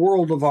 this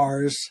world of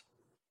ours,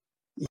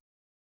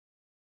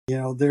 you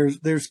know,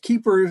 there's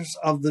keepers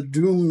of the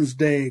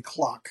doomsday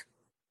clock.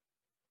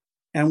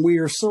 And we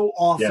are so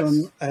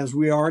often, as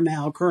we are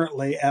now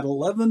currently, at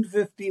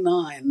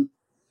 11:59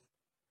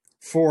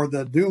 for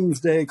the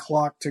doomsday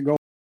clock to go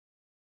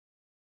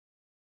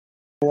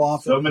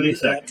off so many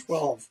seconds. At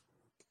 12.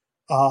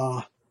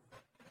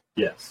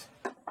 Yes.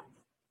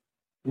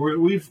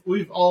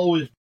 We've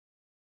always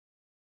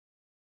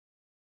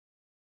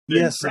been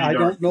yes, I dark.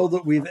 don't know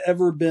that we've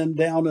ever been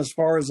down as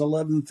far as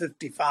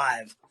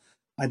 11:55.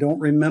 I don't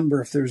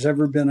remember if there's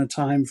ever been a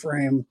time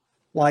frame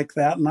like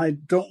that, and I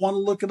don't want to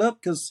look it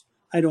up because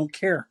I don't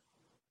care.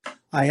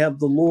 I have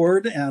the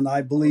Lord, and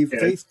I believe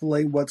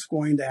faithfully what's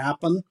going to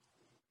happen.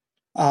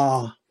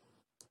 And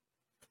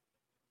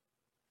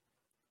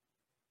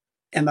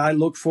I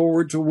look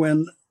forward to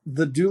when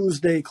the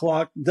doomsday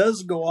clock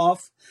does go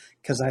off,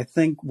 because I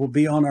think we'll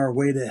be on our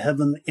way to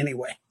heaven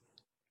anyway.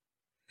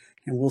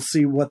 And we'll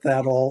see what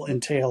that all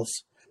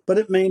entails. But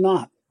it may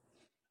not.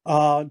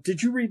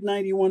 Did you read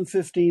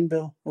 91:15,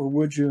 Bill? Or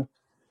would you?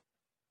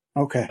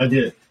 Okay. I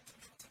did.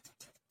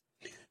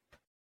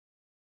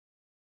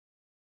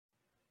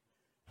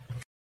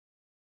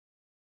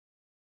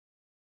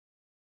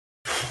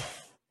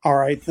 All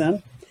right,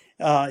 then.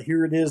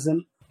 Here it is.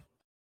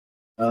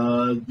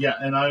 Yeah,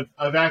 and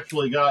I've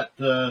actually got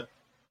 1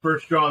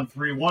 John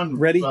 3:1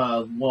 ready.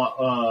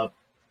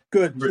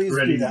 Good. Please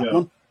ready do that to go.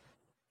 one.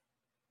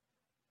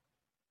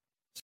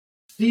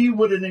 See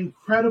what an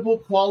incredible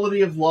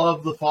quality of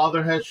love the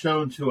Father has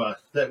shown to us,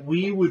 that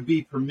we would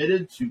be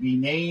permitted to be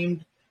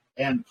named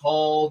and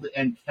called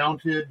and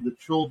counted the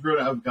children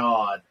of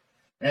God.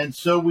 And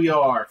so we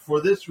are.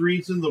 For this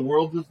reason, the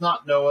world does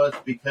not know us,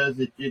 because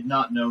it did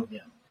not know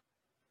him.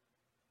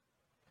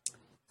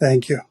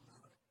 Thank you.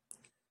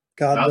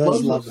 God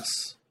does love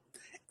us.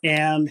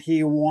 And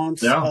he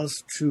wants us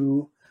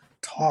to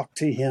talk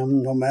to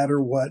him no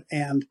matter what.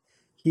 And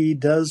he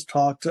does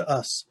talk to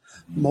us.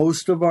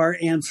 Most of our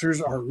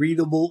answers are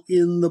readable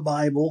in the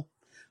Bible,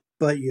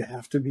 but you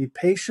have to be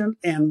patient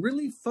and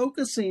really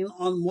focusing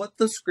on what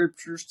the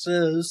scripture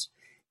says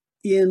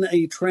in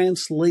a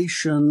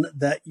translation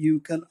that you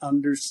can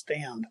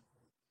understand.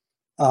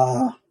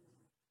 Like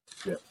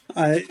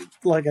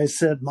I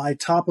said, my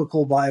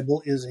topical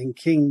Bible is in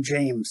King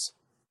James.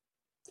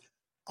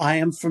 I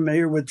am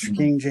familiar with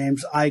King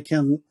James. I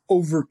can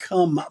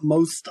overcome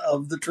most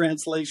of the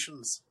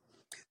translations,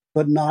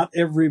 but not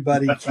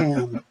everybody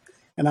can.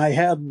 And I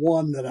had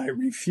one that I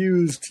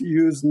refused to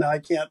use, and I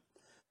can't,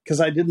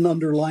 because I didn't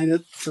underline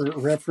it for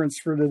reference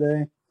for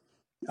today.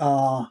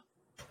 I'm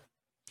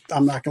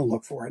not going to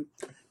look for it.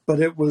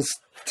 But it was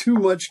too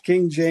much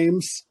King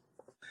James,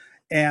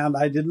 and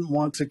I didn't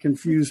want to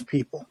confuse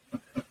people.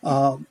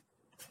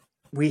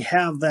 We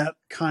have that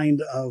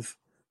kind of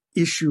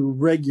issue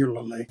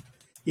regularly.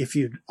 If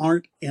you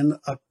aren't in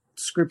a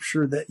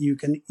scripture that you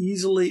can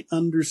easily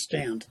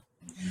understand.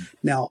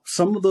 Now,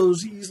 some of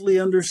those easily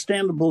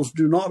understandables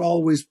do not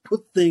always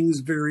put things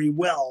very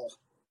well.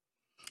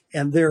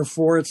 And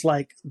therefore, it's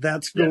like,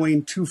 that's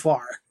going too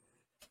far.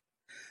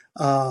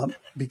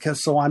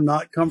 Because so I'm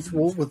not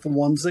comfortable with the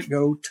ones that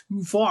go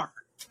too far.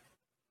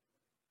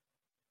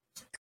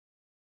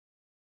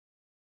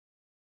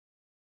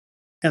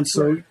 And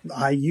so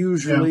I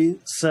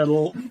usually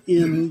settle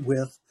in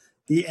with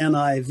the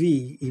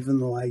NIV, even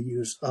though I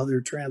use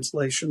other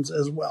translations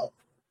as well.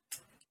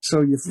 So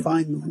you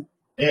find them.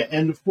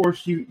 And of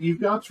course, you've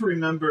got to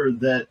remember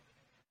that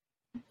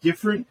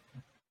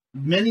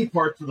many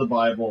parts of the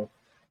Bible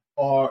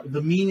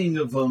the meaning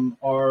of them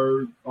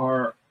are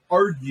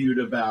argued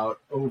about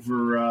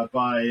over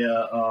by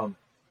the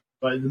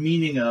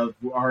meaning of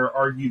are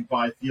argued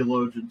by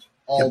theologians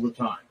all the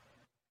time.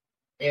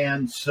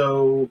 And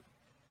so,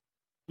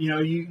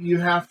 you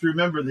have to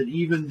remember that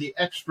even the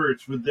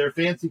experts with their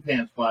fancy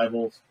pants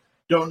Bibles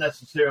don't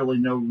necessarily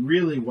know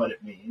really what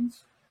it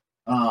means.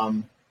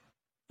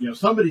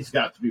 somebody's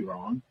got to be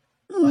wrong.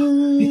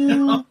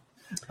 No,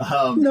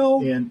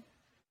 And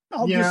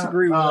I'll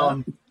disagree with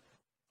that.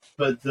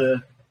 But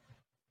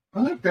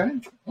okay,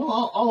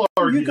 well, I'll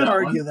argue. You can that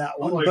argue one. that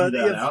I'll one, argue but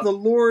that if out. the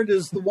Lord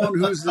is the one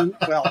who's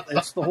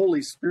it's the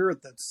Holy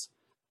Spirit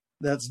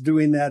that's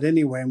doing that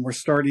anyway, and we're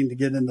starting to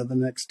get into the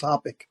next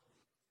topic.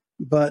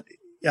 But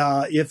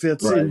if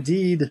it's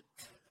indeed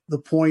the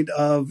point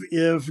of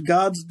if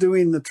God's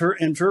doing the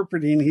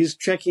interpreting, he's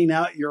checking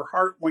out your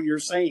heart when you're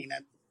saying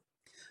it.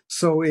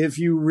 So if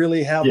you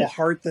really have a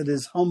heart that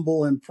is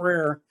humble in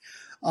prayer,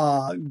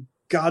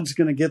 God's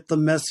going to get the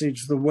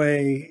message the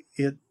way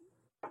it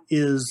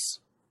is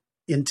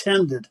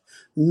intended,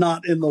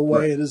 not in the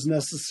way it is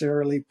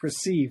necessarily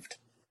perceived.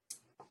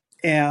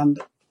 And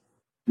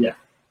because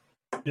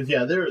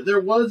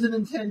there was an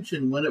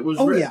intention when it was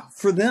written.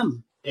 For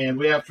them. And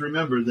we have to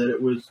remember that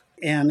it was.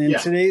 And in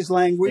today's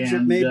language,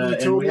 it may be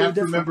totally and we have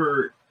different. To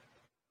remember.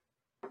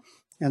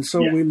 And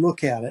so we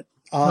look at it.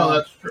 No,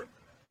 that's true.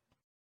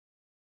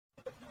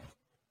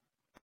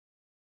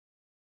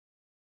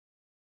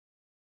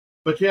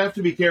 But you have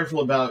to be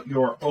careful about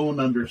your own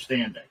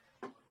understanding.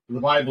 The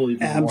Bible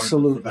even warns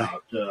us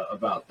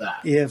about that.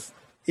 If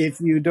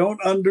you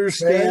don't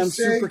understand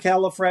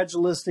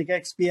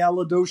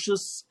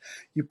supercalifragilisticexpialidocious,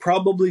 you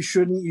probably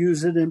shouldn't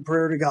use it in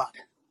prayer to God.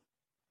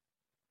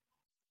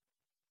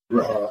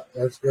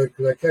 That's good,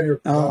 because I can't hear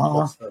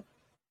stuff.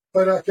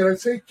 But can I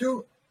say,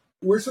 too,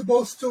 we're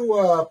supposed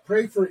to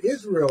pray for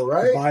Israel,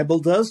 right? The Bible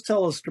does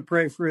tell us to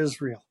pray for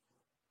Israel.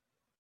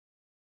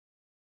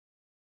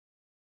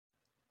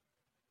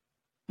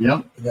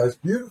 Yeah. And that's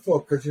beautiful,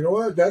 because you know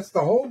what? That's the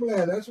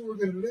homeland. That's where we're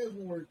going to live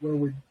when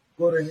we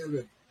go to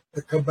heaven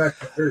to come back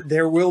to earth.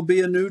 There will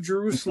be a new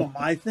Jerusalem.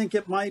 I think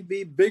it might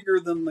be bigger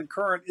than the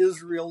current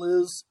Israel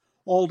is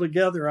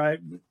altogether.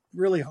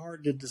 Really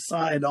hard to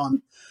decide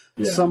on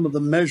some of the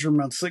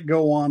measurements that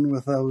go on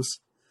with those.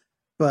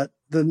 But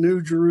the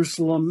new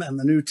Jerusalem and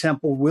the new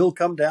temple will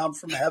come down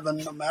from heaven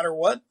no matter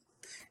what.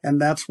 And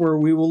that's where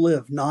we will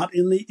live, not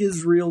in the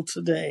Israel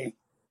today.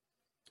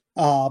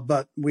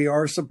 But we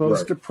are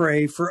supposed to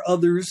pray for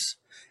others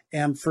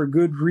and for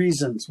good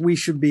reasons. We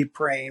should be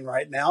praying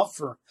right now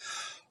for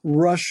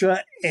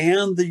Russia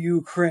and the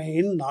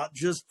Ukraine, not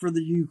just for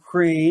the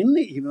Ukraine.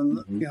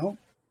 Even,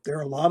 there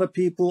are a lot of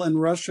people in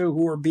Russia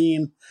who are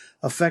being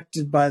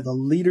affected by the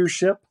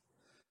leadership.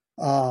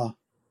 So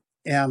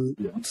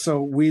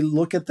we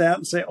look at that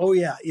and say,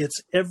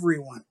 it's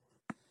everyone.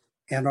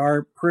 And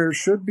our prayer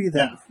should be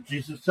that. Yeah.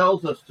 Jesus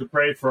tells us to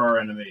pray for our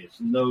enemies.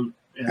 And those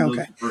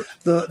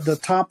The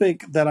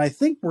topic that I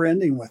think we're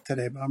ending with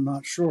today, but I'm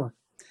not sure,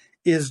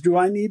 is do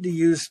I need to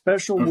use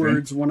special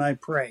words when I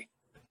pray?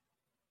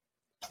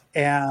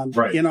 And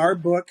in our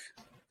book,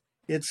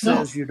 it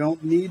says you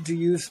don't need to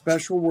use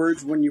special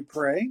words when you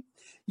pray.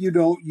 You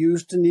don't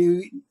use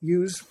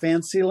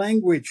fancy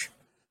language.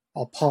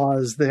 I'll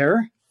pause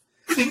there.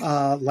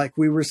 Like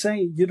we were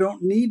saying, you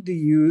don't need to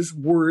use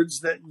words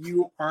that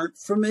you aren't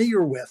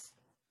familiar with.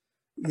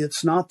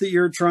 It's not that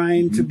you're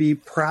trying to be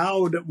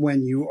proud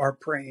when you are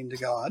praying to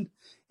God.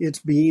 It's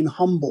being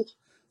humble.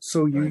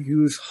 So you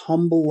use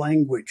humble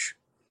language.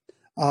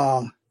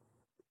 And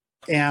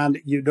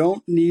you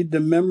don't need to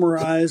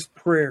memorize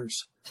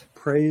prayers.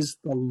 Praise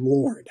the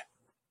Lord.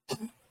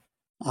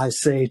 I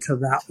say to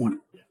that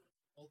one.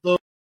 Although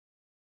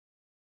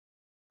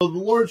the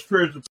Lord's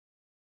Prayer is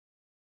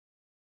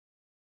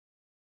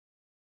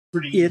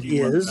pretty easy. It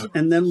is,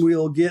 and then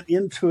we'll get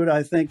into it,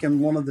 I think,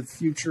 in one of the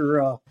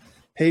future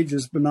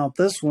pages, but not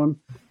this one.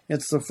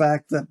 It's the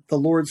fact that the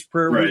Lord's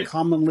Prayer we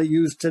commonly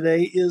use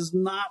today is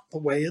not the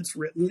way it's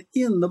written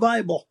in the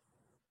Bible.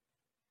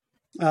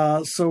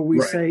 So we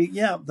say,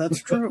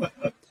 that's true.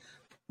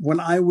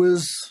 When I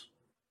was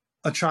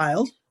a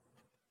child,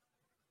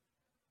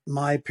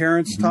 my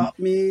parents taught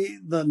me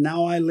the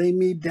 "Now I lay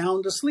me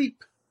down to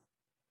sleep."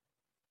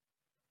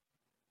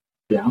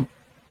 Yeah.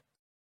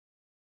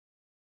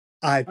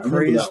 I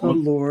praise the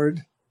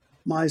Lord,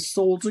 my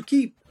soul to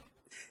keep.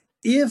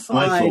 If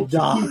I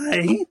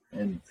die,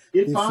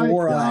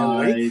 before I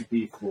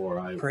wake,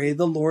 pray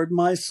the Lord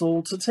my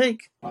soul to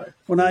take.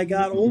 When I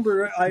got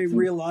older, I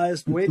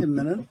realized, wait a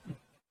minute,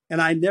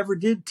 and I never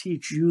did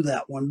teach you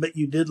that one, but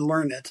you did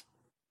learn it.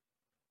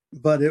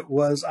 But it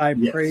was,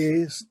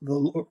 pray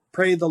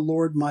the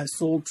Lord my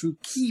soul to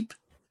keep,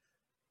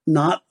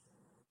 not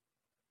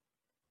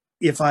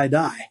if I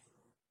die.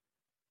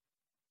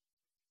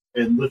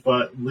 And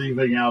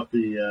leaving out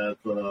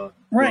the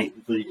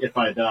if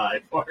I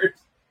die part.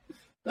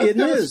 That's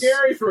kind of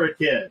scary for a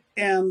kid.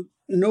 And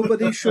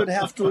nobody should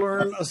have to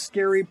learn a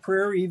scary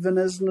prayer even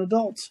as an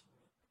adult.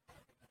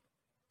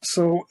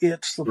 So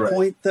it's the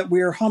point that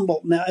we are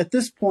humble. Now, at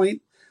this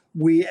point,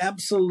 we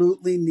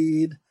absolutely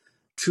need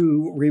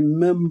to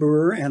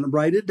remember and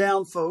write it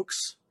down,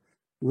 folks.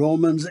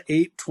 Romans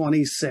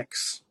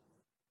 8:26.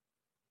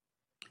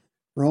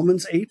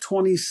 Romans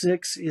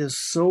 8:26 is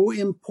so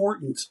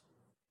important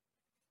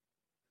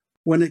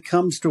when it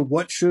comes to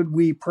what should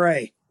we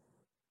pray.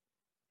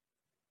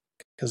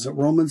 Because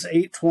Romans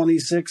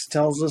 8:26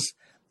 tells us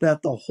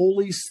that the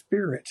Holy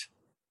Spirit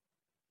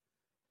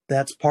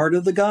That's part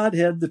of the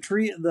Godhead,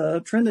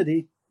 the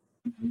Trinity.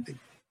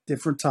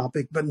 Different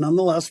topic, but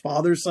nonetheless,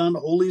 Father, Son,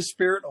 Holy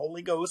Spirit,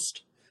 Holy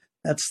Ghost.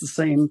 That's the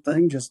same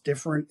thing, just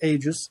different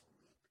ages.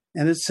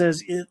 And it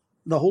says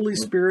the Holy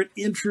Spirit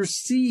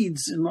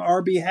intercedes in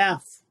our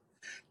behalf,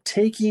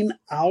 taking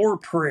our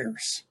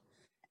prayers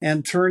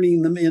and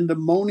turning them into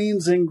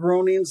moanings and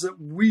groanings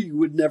that we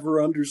would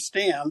never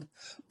understand,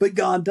 but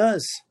God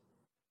does.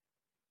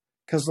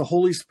 Because the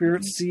Holy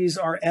Spirit sees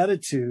our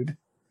attitude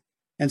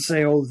and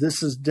say, oh,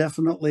 this is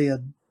definitely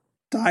a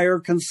dire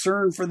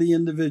concern for the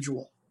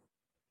individual,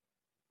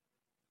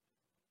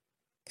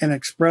 and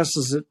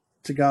expresses it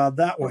to God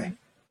that way.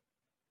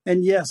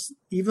 And yes,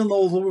 even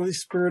though the Holy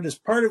Spirit is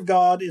part of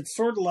God, it's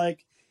sort of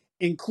like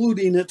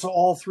including it to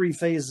all three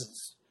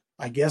phases,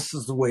 I guess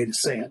is the way to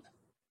say it.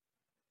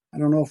 I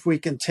don't know if we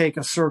can take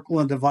a circle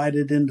and divide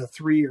it into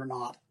three or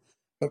not,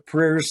 but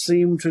prayers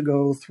seem to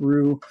go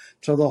through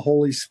to the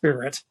Holy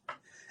Spirit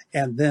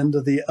and then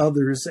to the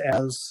others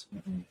as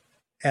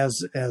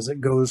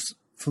it goes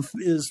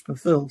is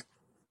fulfilled.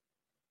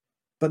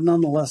 But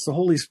nonetheless, the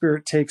Holy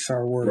Spirit takes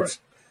our words. Right.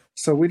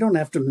 So we don't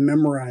have to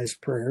memorize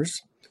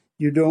prayers.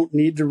 You don't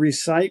need to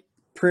recite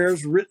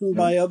prayers written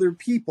by other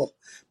people.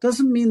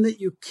 Doesn't mean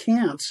that you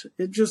can't.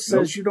 It just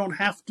says you don't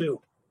have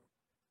to.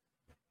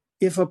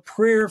 If a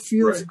prayer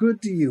feels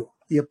good to you,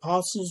 the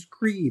Apostles'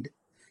 Creed,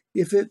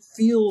 if it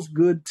feels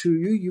good to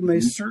you, you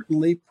may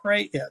certainly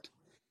pray it.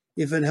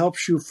 If it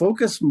helps you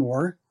focus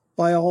more,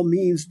 by all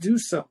means do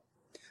so.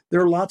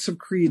 There are lots of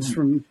creeds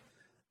from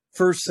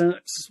first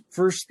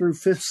through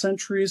fifth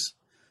centuries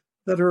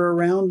that are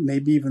around,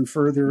 maybe even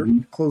further,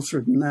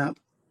 closer than that.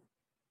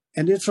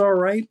 And it's all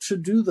right to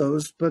do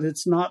those, but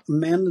it's not a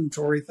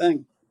mandatory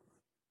thing.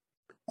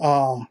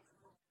 Yeah,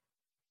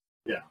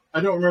 I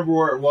don't remember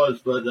where it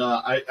was, but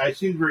I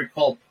seem to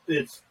recall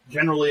it's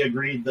generally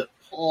agreed that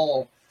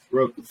Paul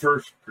wrote the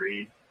first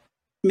creed.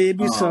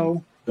 Maybe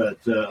so. But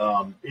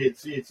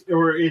it's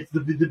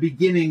the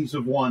beginnings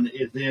of one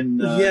is in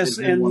yes,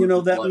 and you know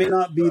that may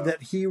not be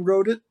that he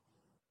wrote it.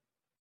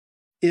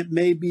 It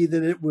may be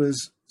that it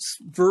was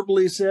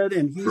verbally said,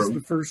 and he's the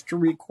first to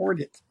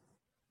record it.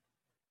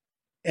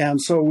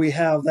 And so we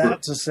have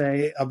that to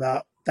say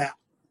about that.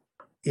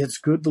 It's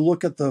good to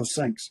look at those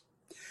things.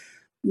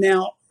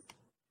 Now,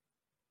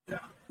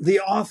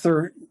 the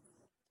author,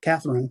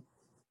 Catherine,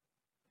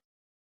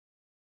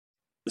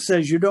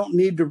 says you don't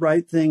need to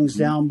write things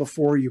down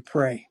before you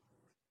pray.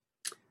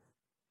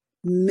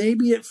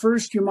 Maybe at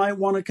first you might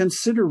want to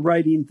consider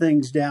writing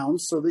things down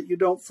so that you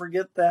don't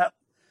forget that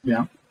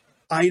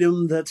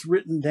item that's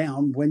written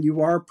down when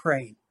you are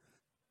praying.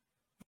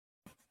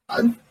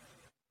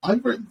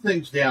 I've written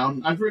things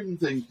down.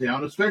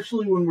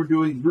 Especially when we're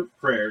doing group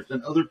prayers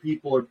and other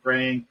people are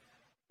praying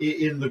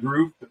in the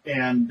group,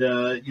 and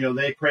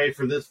they pray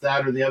for this,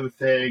 that, or the other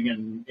thing,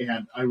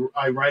 and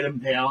I write them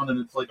down, and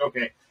it's like,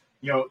 okay,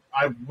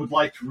 I would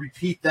like to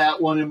repeat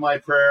that one in my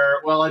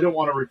prayer. Well, I don't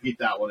want to repeat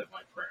that one in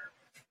my prayer,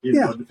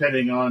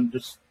 depending on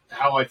just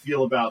how I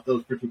feel about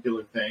those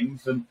particular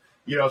things, and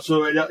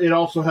so it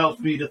also helps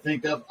me to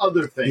think of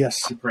other things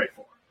to pray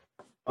for.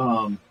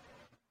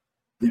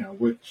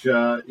 Which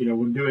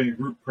when doing a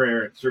group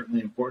prayer, it's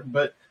certainly important.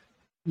 But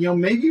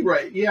maybe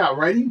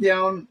writing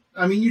down.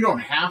 I mean, you don't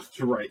have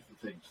to write the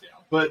things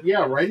down, but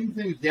writing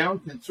things down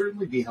can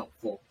certainly be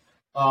helpful.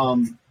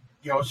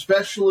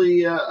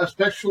 Especially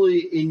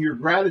in your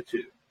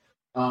gratitude.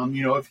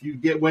 If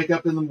you wake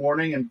up in the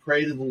morning and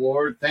pray to the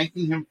Lord,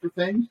 thanking Him for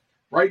things,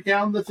 write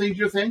down the things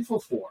you're thankful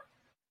for,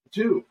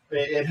 too.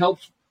 It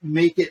helps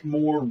make it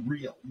more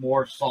real,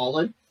 more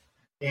solid,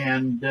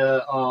 and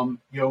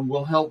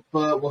will help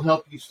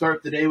you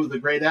start the day with a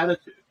great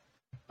attitude.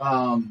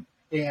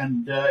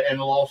 And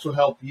it'll also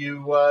help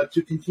you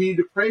to continue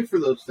to pray for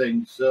those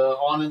things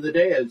on in the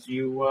day as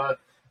you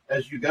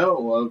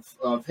go.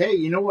 Of hey,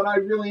 you know what? I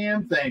really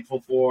am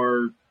thankful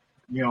for,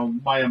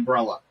 my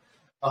umbrella,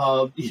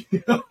 or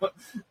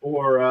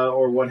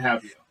what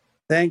have you.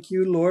 Thank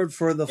you, Lord,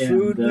 for the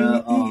food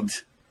we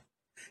eat,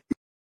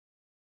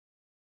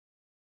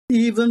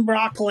 even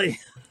broccoli.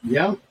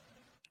 Yeah.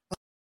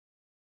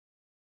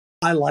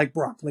 I like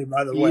broccoli,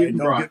 by the way.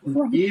 Don't get me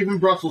wrong. Even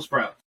Brussels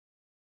sprouts.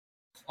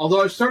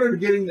 Although I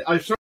started getting into the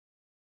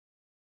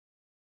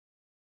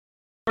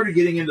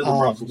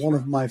Brussels sprouts. One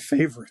of my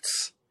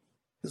favorites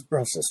is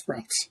Brussels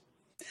sprouts,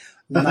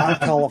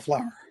 not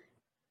cauliflower.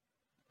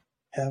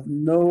 Have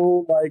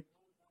no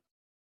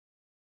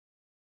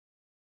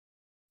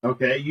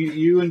Okay,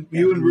 you and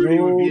Rudy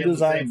would be in the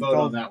same boat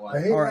on that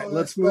one. All right,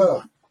 let's move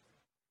on.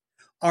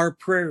 Our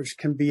prayers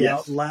can be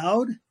out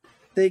loud.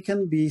 They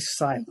can be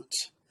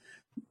silent.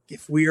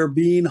 If we are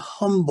being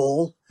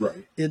humble,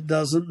 it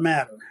doesn't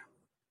matter.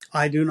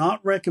 I do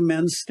not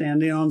recommend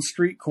standing on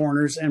street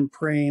corners and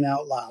praying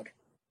out loud.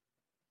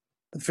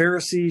 The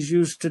Pharisees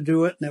used to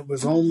do it, and it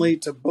was only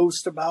to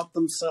boast about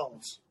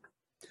themselves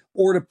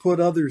or to put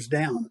others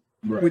down,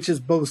 which is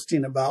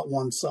boasting about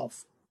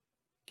oneself.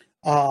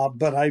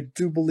 But I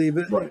do believe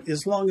it,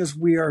 as long as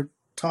we are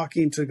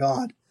talking to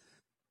God.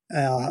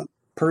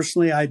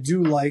 Personally, I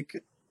do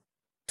like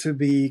to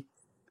be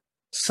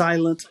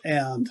silent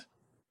and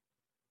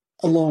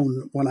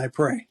alone when I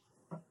pray.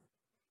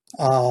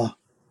 I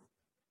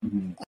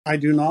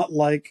do not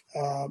like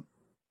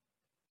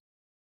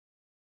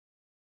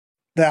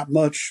that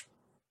much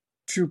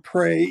to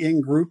pray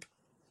in group,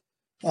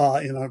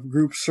 in a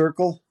group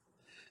circle,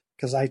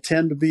 because I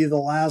tend to be the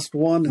last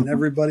one and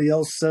everybody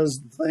else says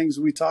the things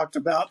we talked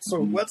about. So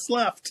what's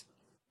left?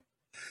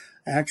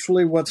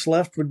 Actually, what's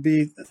left would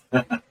be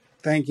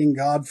thanking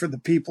God for the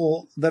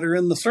people that are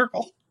in the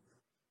circle.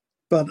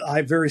 But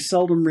I very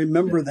seldom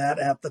remember that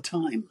at the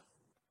time.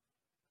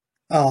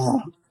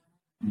 That's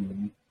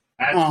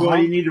why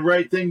you need to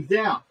write things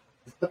down.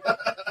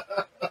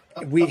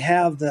 We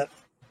have that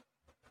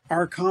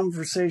our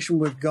conversation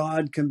with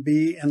God can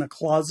be in a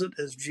closet,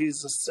 as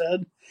Jesus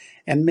said.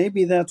 And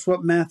maybe that's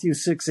what Matthew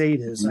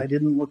 6:8 is. I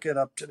didn't look it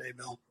up today,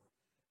 Bill.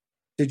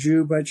 Did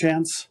you by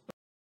chance?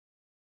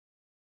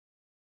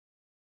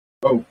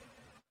 Oh,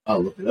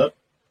 I'll look it up.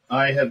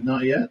 I have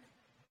not yet.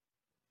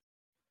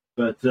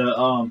 But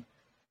yeah,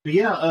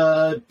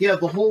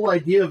 the whole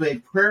idea of a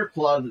prayer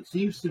closet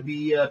seems to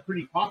be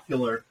pretty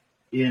popular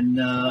in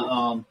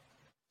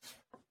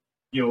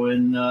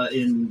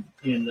in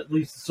at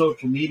least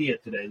social media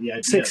today. The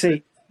idea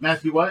 6:8.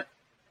 Matthew, what?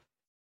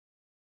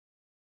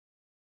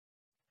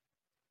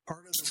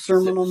 Part of the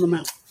Sermon on the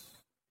Mount.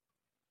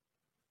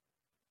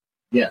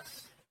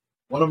 Yes,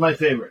 one of my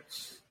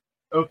favorites.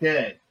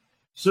 Okay.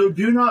 So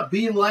do not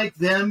be like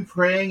them,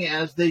 praying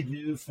as they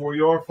do, for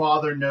your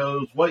Father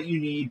knows what you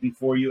need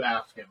before you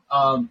ask him.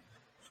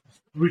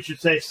 We should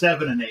say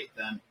 7 and 8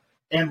 then.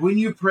 And when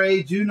you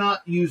pray, do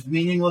not use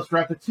meaningless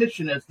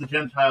repetition as the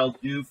Gentiles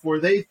do, for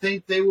they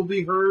think they will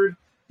be heard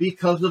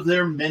because of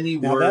their many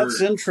words. Now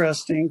that's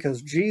interesting,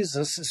 because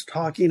Jesus is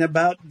talking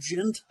about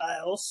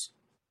Gentiles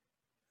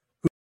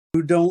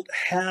who don't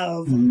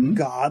have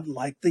God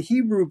like the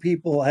Hebrew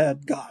people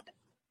had God.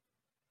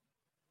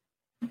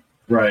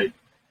 Right.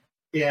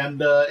 And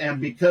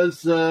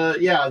because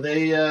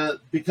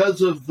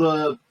because of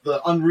the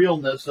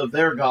unrealness of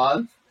their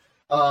gods,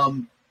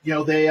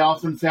 they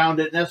often found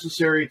it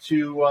necessary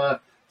to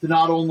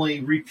not only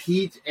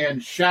repeat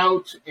and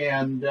shout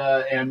and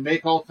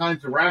make all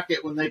kinds of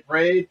racket when they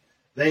prayed,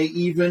 they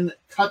even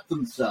cut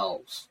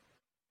themselves,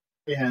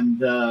 and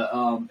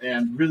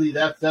really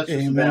that's just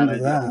a bad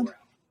idea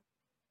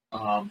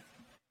around.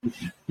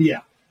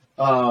 Yeah.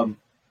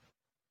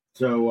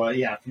 So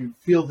if you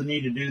feel the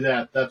need to do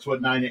that, that's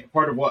what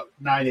part of what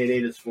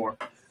 988 is for.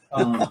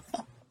 Sorry,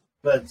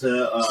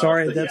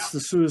 that's the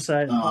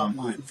suicide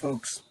hotline,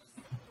 folks.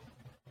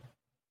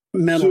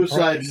 Mental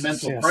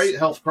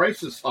health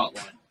crisis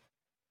hotline.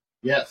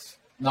 Yes,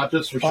 not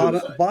just for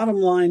suicide. Bottom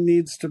line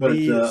needs to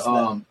be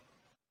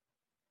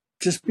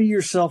just be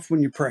yourself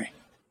when you pray.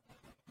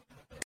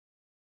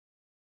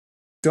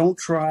 Don't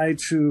try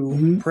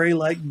to pray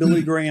like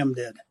Billy Graham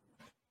did.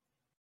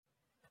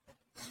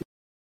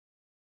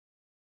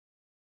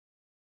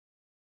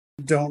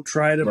 Don't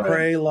try to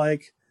pray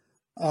like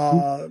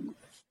the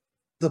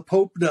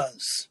Pope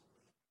does.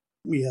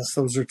 Yes,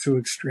 those are two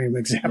extreme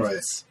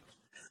examples.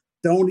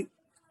 Right.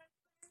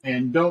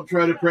 Don't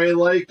try to pray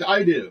like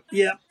I do.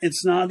 Yeah,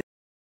 it's not.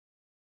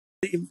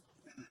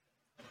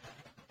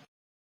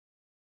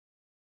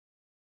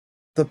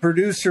 The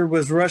producer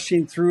was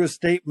rushing through a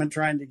statement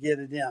trying to get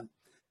it in.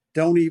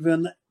 Don't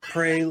even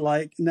pray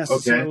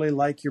necessarily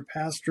like your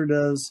pastor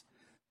does.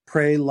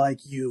 Pray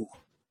like you.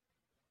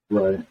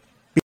 Right.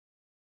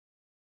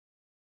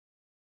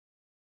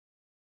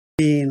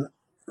 Being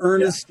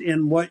earnest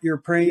in what you're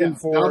praying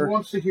for. God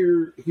wants to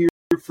hear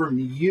from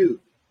you.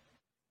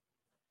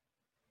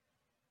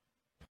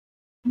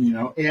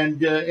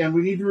 And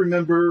we need to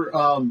remember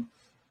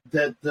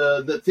that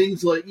the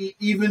things like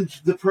even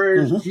the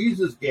prayers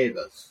Jesus gave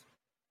us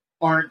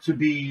aren't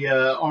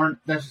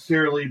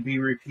necessarily be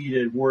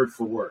repeated word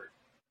for word.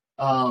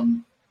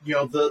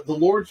 The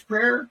Lord's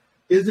Prayer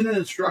isn't an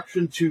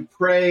instruction to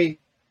pray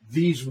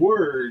these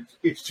words;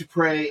 it's to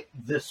pray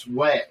this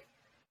way.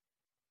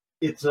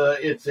 It's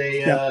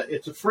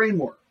a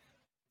framework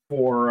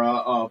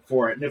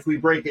for it, and if we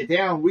break it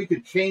down, we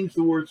could change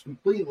the words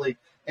completely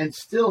and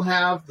still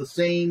have the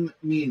same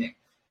meaning.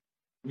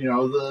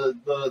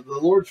 The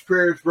Lord's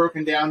Prayer is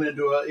broken down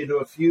into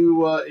a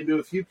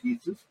few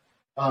pieces.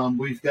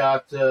 We've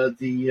got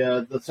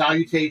the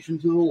salutation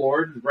to the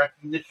Lord, the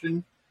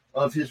recognition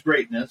of His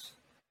greatness.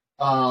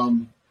 A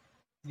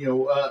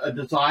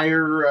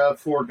desire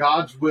for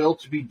God's will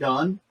to be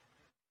done.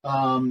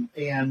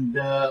 And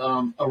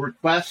a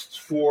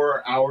request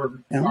for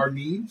our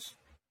needs.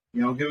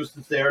 Give us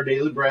this day our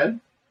daily bread.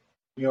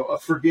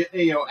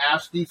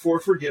 Asking for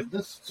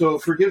forgiveness. So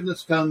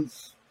forgiveness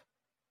comes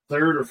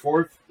third or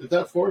fourth. Is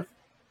that fourth?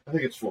 I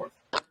think it's fourth.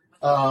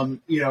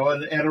 And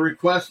a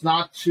request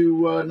not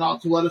to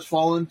let us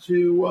fall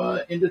into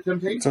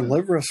temptation.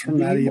 Deliver us from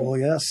that evil.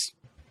 Yes.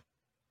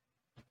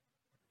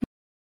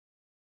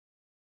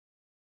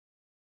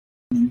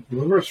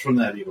 Deliver us from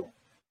that evil.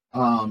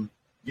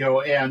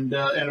 And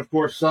of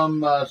course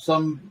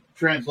some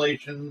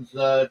translations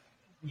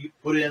you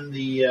put in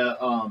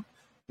the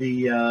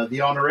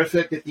the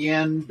honorific at the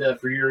end,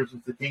 for yours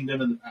is the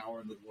kingdom and the power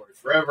and the glory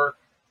forever.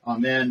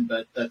 Amen.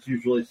 But that's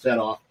usually set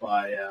off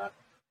by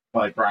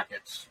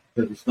brackets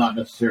because it's not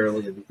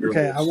necessarily in the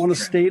Okay, I want to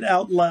state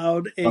out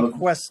loud a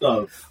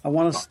question. I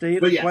want to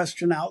state a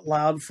question out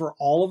loud for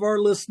all of our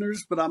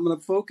listeners, but I'm going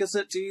to focus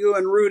it to you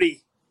and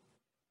Rudy.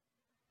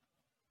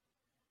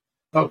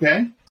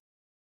 Okay.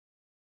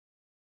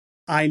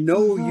 I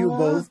know you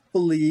both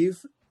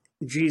believe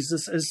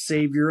Jesus as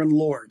Savior and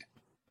Lord,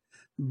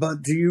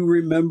 but do you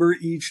remember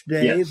each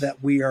day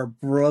that we are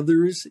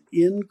brothers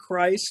in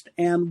Christ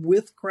and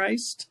with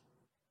Christ?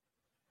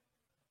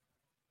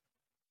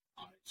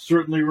 I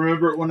certainly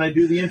remember it when I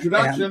do the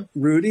introduction. And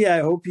Rudy,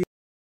 I hope you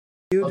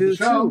do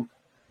too.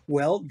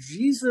 Well,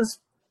 Jesus.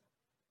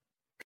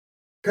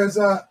 Because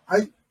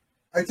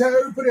I tell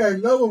everybody I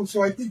love them,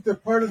 so I think they're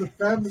part of the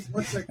family.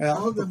 Once I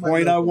call them, the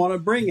point I want to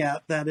bring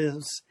at that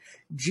is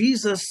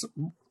Jesus,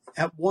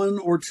 at one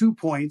or two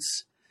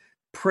points,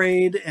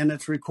 prayed, and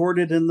it's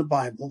recorded in the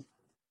Bible,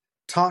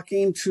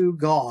 talking to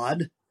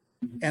God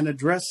and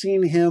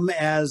addressing him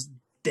as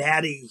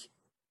Daddy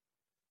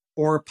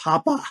or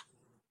Papa.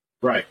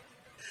 Right.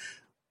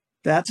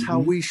 That's how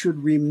we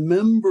should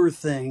remember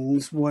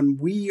things when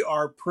we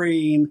are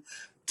praying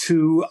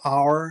to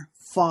our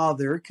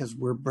Father, because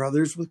we're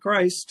brothers with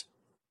Christ.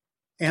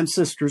 And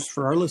sisters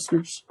for our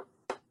listeners.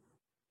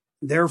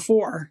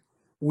 Therefore,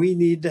 we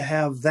need to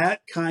have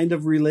that kind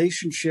of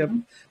relationship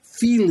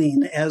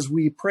feeling as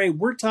we pray.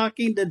 We're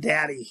talking to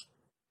Daddy.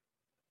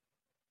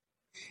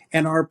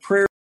 And our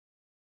prayers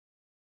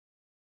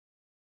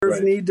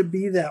need to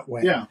be that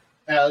way. Yeah,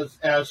 as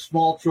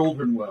small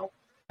children will.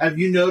 Have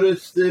you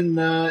noticed in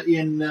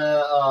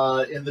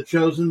the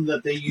Chosen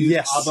that they use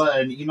Abba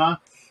and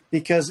Ima?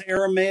 Because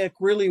Aramaic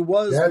really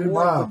was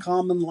more of a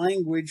common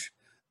language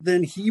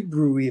than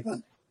Hebrew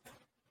even.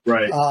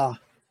 Right.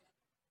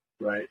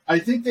 Right. I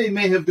think they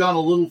may have gone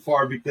a little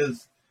far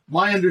because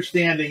my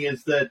understanding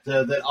is that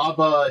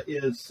Abba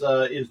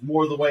is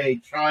more the way a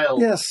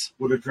child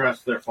would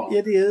address their father.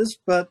 It is,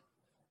 but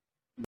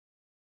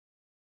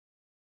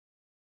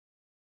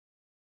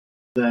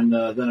than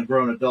a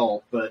grown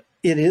adult. But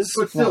it is.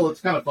 But still,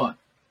 it's kind of fun.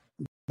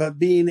 But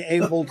being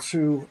able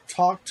to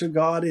talk to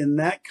God in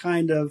that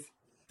kind of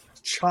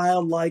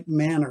childlike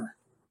manner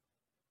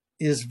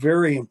is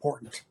very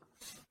important.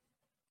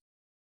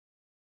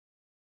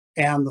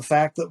 And the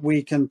fact that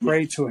we can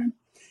pray to him.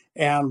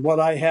 And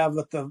what I have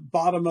at the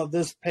bottom of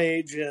this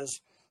page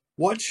is,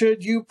 what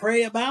should you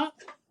pray about?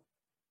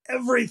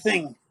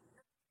 Everything.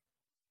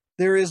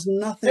 There is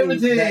nothing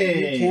that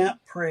you can't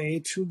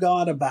pray to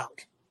God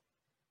about.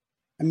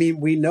 I mean,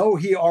 we know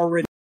he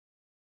already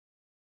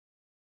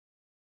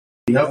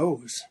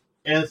knows.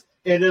 As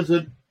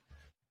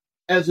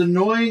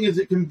annoying as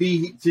it can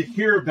be to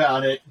hear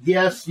about it,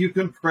 yes, you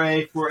can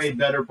pray for a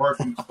better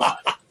parking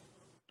spot.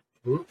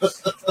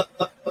 Oops.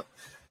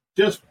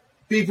 Just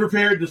be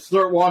prepared to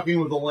start walking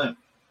with a limp.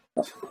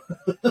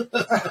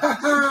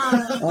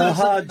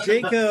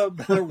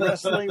 Jacob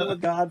wrestling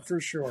with God for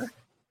sure.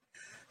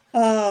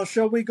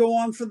 Shall we go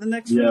on for the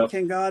next one?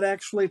 Can God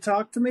actually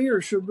talk to me,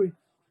 or should we?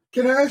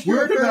 Can I ask you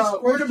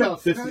we're at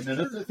about 50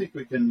 minutes. I think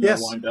we can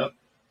wind up.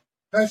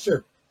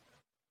 Pastor,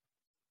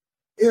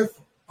 if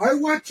I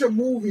watch a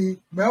movie,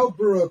 Mel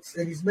Brooks,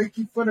 and he's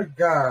making fun of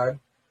God,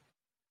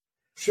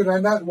 should I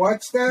not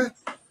watch that?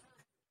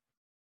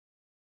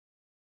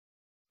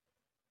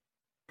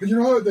 Because you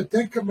know how the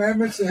 10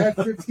 Commandments, they had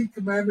 15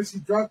 Commandments, he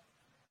dropped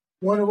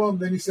one of them,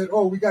 then he said,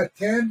 we got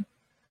 10.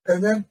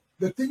 And then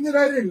the thing that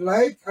I didn't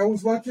like, I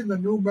was watching the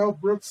new Mel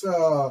Brooks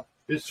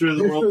History of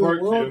the World Part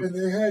 2. And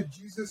they had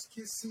Jesus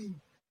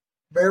kissing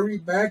Mary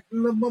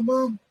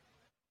Magdalene,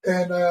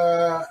 and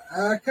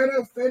that kind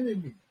of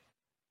offended me.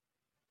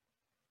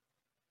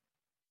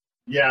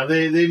 Yeah,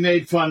 they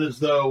made fun as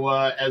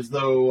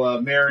though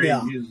Mary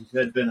and Jesus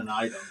had been an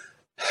item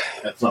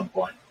at some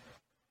point.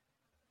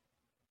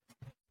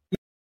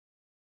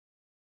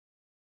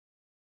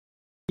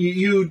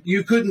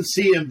 You couldn't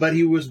see him, but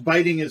he was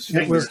biting his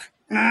finger.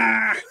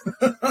 Yeah.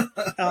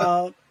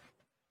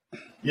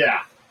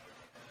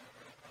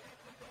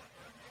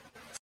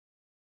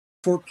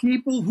 For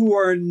people who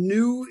are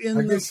new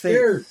in the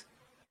faith,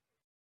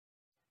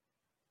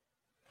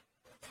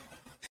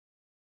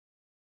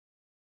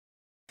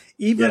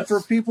 even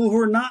for people who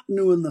are not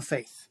new in the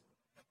faith,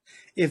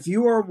 if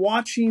you are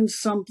watching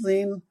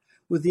something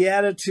with the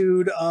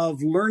attitude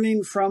of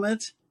learning from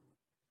it,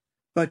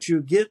 but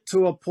you get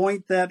to a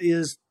point that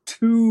is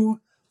too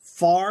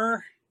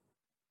far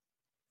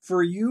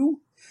for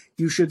you,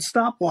 you should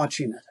stop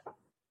watching it.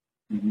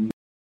 Mm-hmm.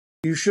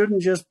 You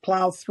shouldn't just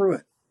plow through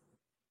it.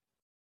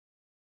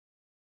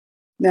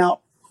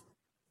 Now,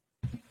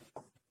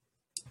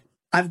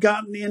 I've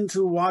gotten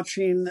into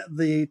watching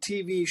the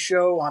TV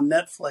show on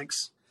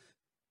Netflix.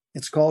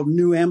 It's called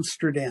New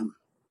Amsterdam.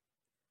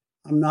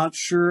 I'm not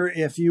sure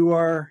if you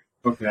are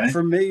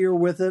familiar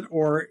with it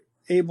or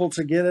able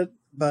to get it,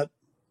 but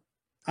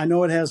I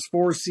know it has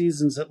 4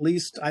 seasons at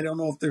least. I don't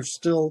know if they're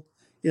still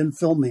in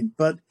filming,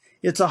 but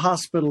it's a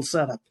hospital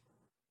setup.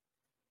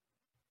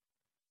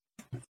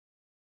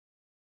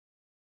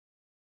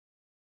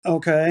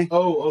 Okay.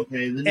 Oh,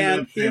 okay. The New And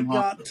Amsterdam it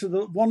got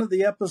Hospital. to one of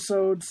the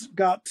episodes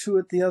got to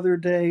it the other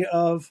day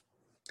of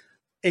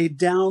a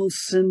Down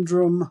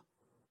syndrome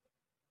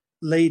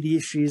lady.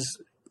 She's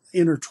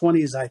in her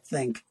 20s, I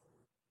think.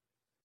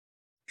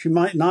 She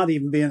might not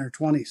even be in her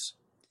 20s.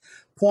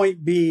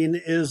 Point being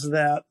is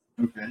that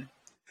Okay.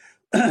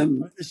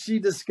 she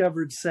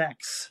discovered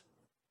sex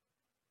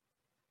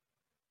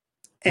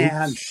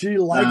and Oops. she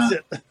liked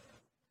it,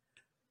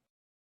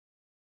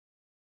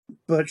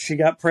 but she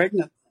got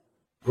pregnant.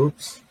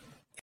 Oops.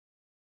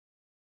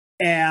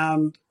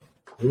 And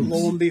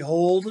lo and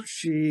behold,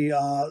 she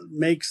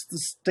makes the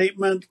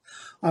statement,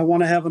 I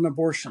want to have an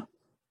abortion.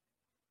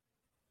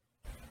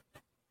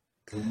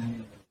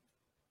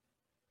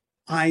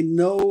 I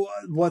know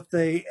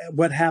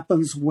what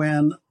happens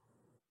when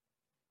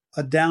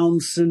a Down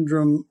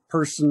syndrome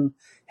person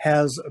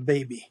has a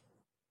baby,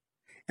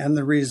 and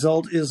the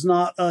result is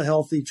not a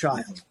healthy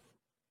child.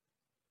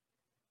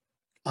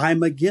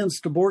 I'm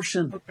against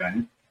abortion.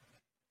 Okay.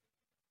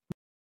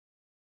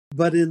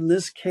 But in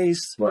this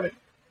case, Right.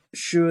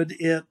 should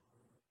it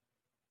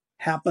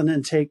happen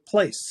and take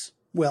place?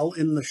 Well,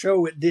 in the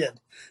show it did.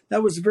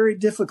 That was very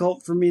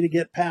difficult for me to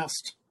get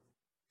past.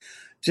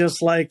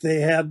 Just like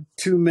they had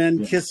two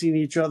men kissing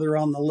each other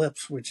on the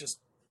lips, which is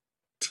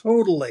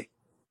totally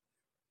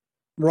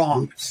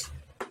wrong. Oops.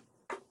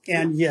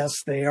 And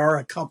yes, they are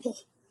a couple,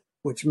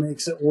 which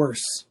makes it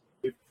worse.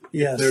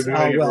 Yes. They're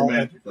doing it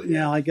romantically.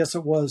 Yeah, I guess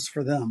it was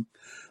for them.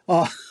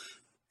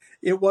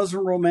 It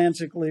wasn't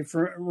romantic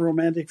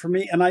for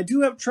me, and I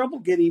do have trouble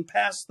getting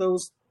past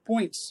those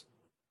points.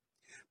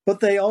 But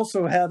they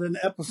also had an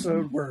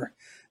episode where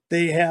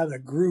they had a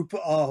group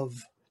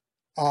of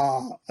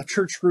a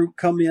church group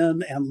come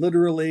in and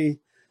literally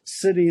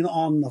sitting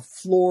on the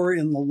floor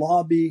in the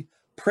lobby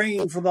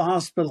praying for the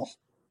hospital.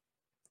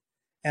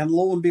 And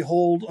lo and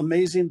behold,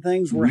 amazing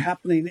things were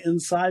happening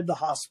inside the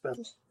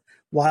hospital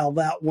while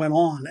that went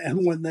on.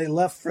 And when they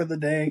left for the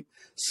day,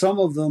 some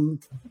of them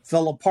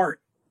fell apart.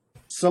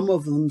 Some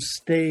of them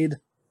stayed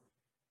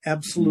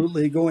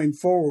absolutely going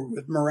forward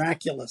with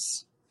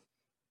miraculous.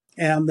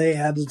 And they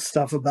added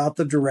stuff about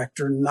the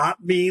director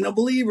not being a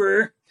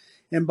believer.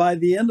 And by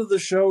the end of the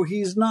show,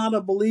 he's not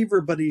a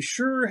believer, but he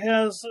sure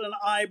has an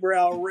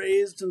eyebrow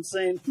raised and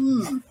saying,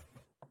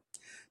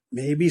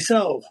 maybe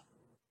so.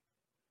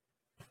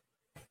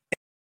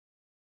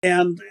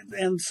 And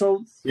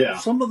so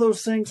some of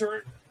those things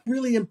are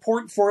really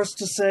important for us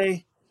to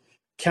say,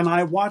 can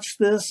I watch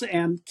this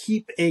and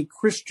keep a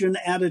Christian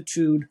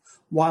attitude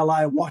while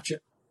I watch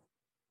it?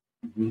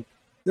 Mm-hmm.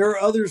 There are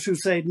others who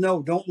say,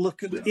 no, don't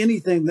look at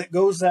anything that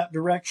goes that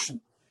direction.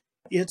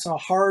 It's a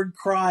hard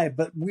cry,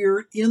 but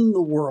we're in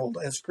the world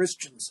as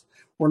Christians.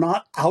 We're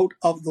not out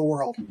of the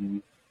world. Mm-hmm.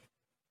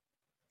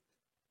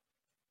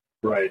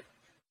 Right.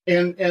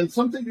 And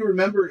something to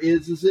remember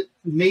is it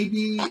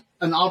maybe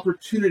an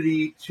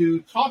opportunity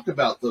to talk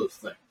about those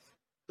things.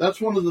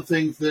 That's one of the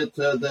things that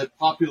that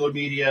popular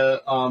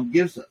media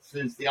gives us,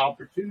 is the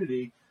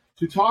opportunity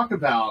to talk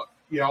about,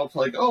 it's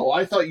like, oh,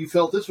 I thought you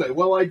felt this way.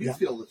 Well, I do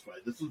feel this way.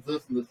 This is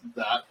this and this is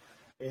that.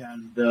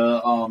 And,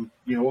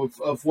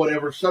 of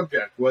whatever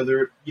subject,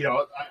 whether,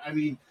 I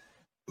mean,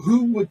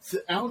 who would,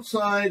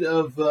 outside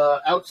of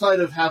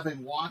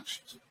having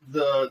watched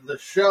the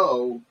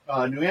show,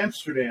 New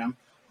Amsterdam,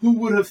 who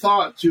would have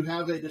thought to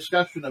have a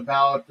discussion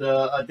about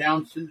a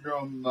Down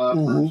syndrome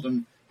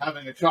person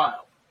having a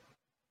child?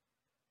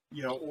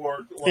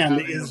 Or and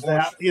having is an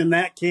abortion. that in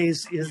that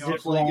case is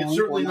it wrong? It's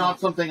certainly not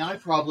something I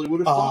probably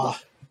would have thought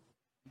of.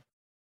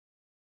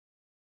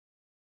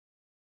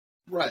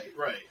 Right.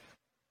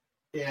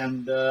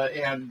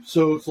 And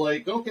so it's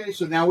like, okay,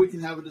 so now we can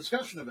have a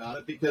discussion about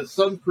it because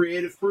some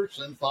creative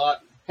person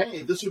thought,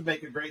 hey, this would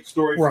make a great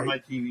story for my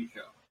TV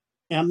show.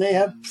 And they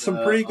have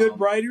some pretty good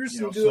writers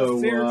who do a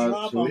fair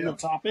job on the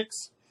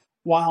topics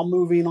while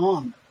moving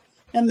on.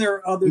 And there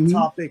are other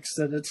topics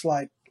that it's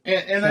like,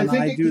 and I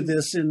think I do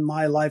this in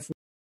my life?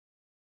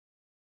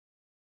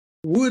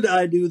 Would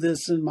I do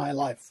this in my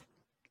life?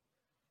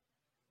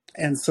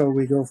 And so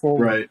we go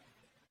forward. Right.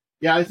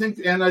 Yeah, I think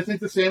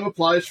the same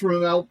applies for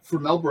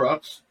Mel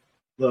Brooks,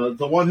 the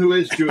one who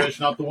is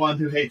Jewish, not the one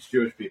who hates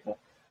Jewish people.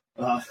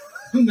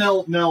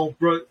 Mel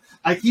Brooks.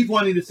 I keep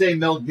wanting to say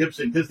Mel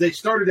Gibson because they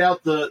started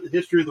out the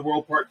History of the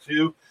World Part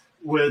 2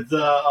 with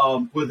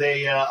a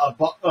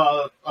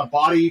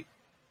body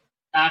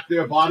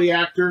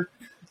actor,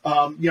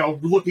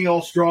 looking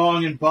all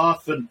strong and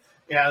buff, and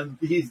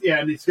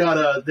he's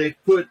got they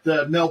put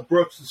Mel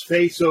Brooks'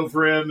 face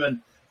over him,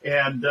 and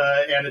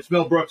it's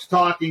Mel Brooks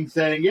talking,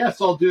 saying, "Yes,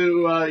 I'll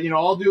do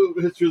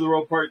History of the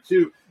World Part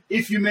 2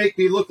 if you make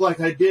me look like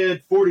I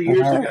did 40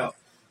 years ago."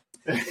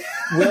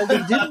 Well, we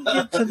didn't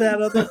get to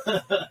that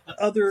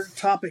other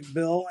topic,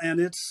 Bill, and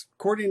it's,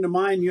 according to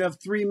mine, you have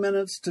 3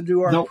 minutes to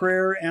do our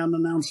prayer and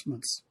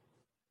announcements.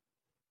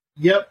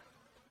 Yep.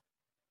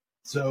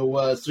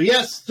 So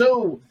yes.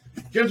 So,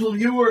 gentle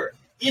viewer,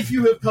 if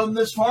you have come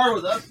this far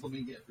with us, let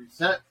me get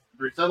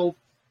resettled.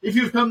 If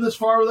you've come this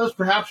far with us,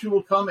 perhaps you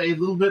will come a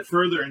little bit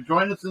further and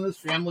join us in this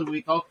family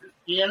we call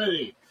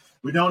Christianity.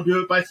 We don't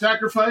do it by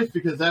sacrifice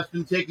because that's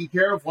been taken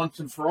care of once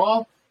and for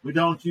all. We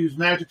don't use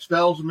magic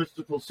spells or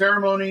mystical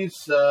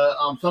ceremonies.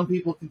 Some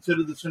people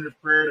consider the sinner's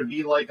prayer to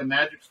be like a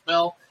magic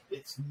spell.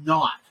 It's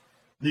not.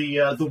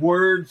 The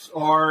words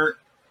are,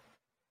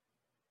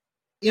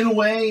 in a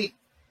way,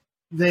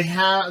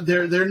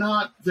 they're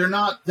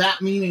not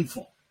that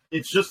meaningful.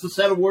 It's just a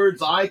set of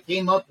words I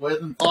came up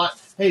with and thought,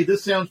 hey,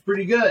 this sounds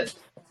pretty good.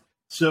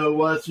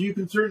 So you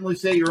can certainly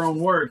say your own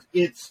words.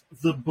 It's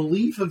the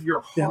belief of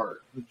your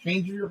heart, the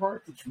change of your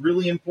heart that's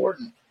really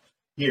important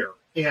here.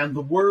 And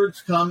the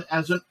words come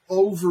as an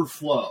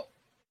overflow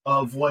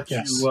of what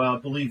you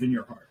believe in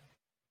your heart.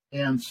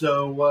 And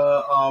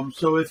so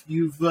if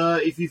you've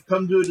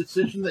come to a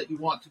decision that you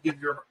want to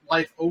give your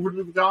life over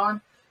to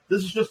God,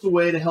 this is just a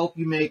way to help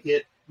you make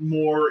it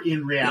more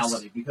in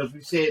reality because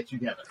we say it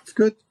together. It's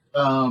good.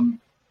 And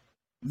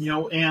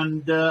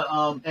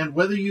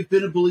whether you've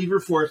been a believer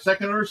for a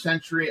second or a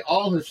century,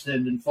 all have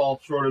sinned and fall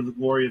short of the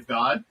glory of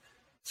God.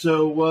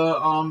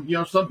 So,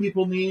 some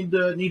people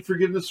need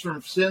forgiveness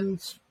from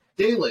sins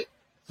daily.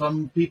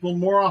 Some people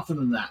more often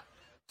than that.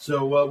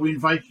 So we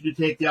invite you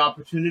to take the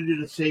opportunity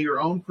to say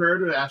your own prayer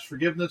to ask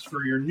forgiveness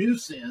for your new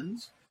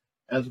sins,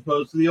 as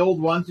opposed to the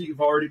old ones that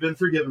you've already been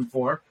forgiven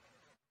for.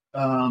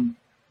 So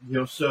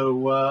you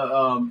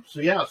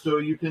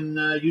can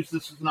use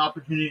this as an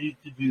opportunity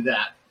to do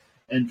that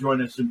and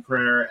join us in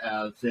prayer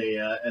as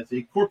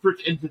a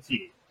corporate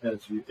entity,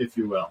 if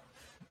you will.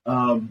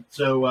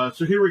 So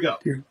here we go.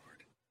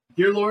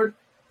 Dear Lord,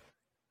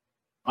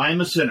 I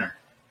am a sinner.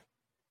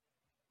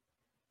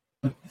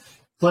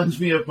 Cleanse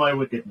me of my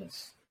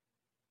wickedness.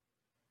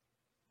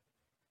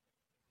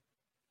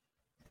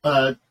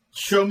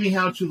 Show me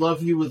how to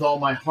love you with all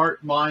my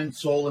heart, mind,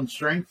 soul, and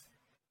strength.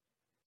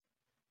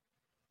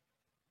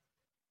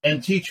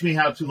 And teach me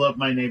how to love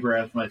my neighbor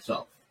as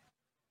myself.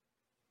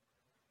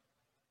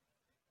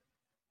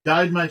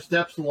 Guide my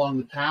steps along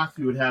the path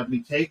you would have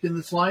me take in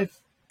this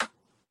life.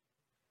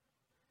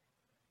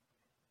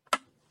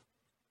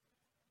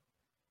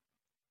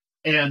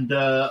 And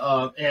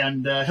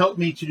help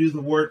me to do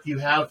the work you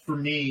have for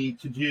me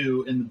to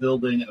do in the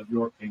building of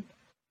your kingdom.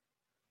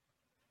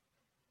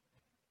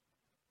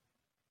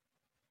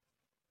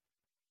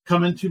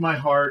 Come into my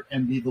heart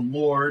and be the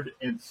Lord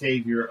and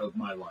Savior of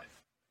my life.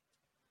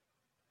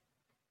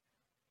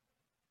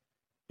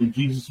 In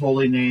Jesus'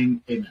 holy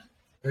name, amen.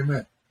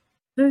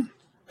 Amen.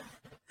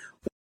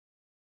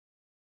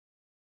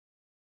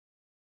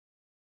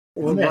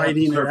 Or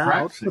writing it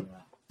out.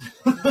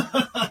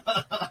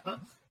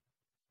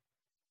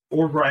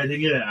 Or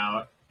writing it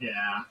out.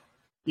 Yeah.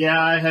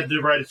 Yeah, I had to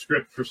write a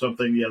script for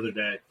something the other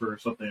day for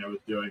something I was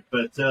doing.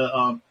 But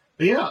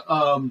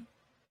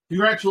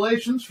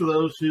congratulations for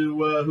those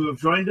who have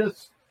joined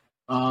us.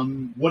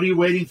 What are you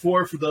waiting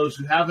for those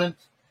who haven't?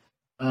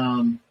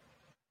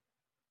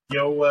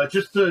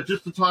 Just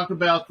to talk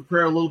about the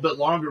prayer a little bit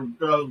longer,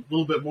 a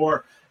little bit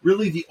more.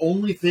 Really, the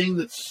only thing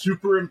that's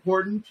super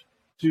important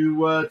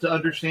to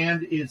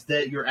understand is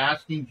that you're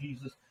asking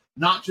Jesus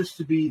not just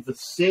to be the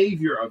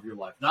Savior of your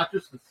life, not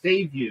just to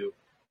save you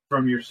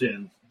from your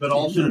sins, but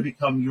also to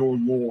become your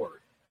Lord,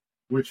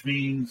 which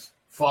means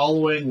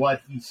following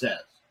what He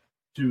says,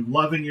 to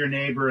loving your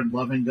neighbor and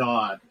loving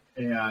God,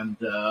 and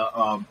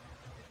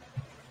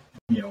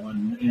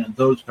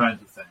those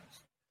kinds of things.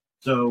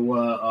 So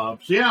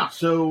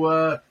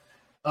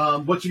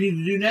what you need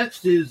to do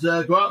next is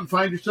go out and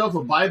find yourself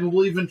a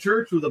Bible-believing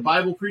church with a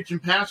Bible-preaching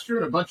pastor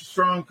and a bunch of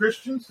strong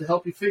Christians to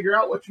help you figure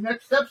out what your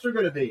next steps are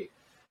going to be.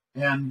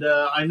 And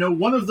I know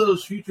one of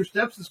those future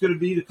steps is going to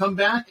be to come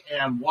back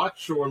and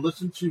watch or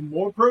listen to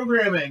more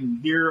programming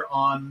here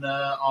on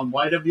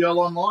YWL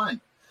Online.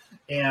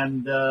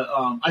 And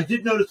I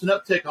did notice an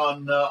uptick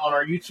on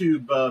our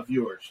YouTube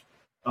viewers,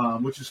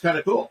 which is kind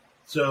of cool.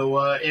 So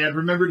and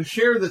remember to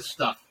share this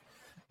stuff.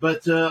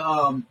 But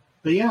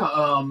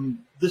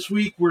this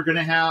week we're going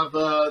to have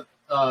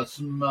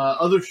some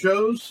other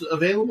shows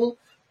available.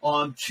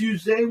 On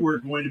Tuesday, we're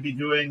going to be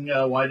doing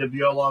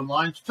YWL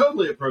Online's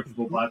Totally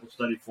Approachable Bible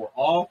Study for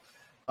All,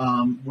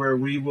 where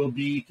we will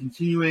be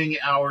continuing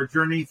our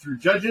journey through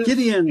Judges.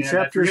 Gideon,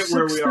 chapters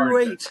 6 through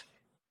 8.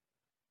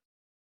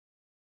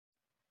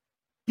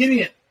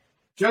 Gideon,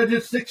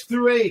 Judges 6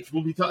 through 8.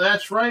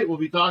 That's right, we'll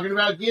be talking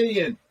about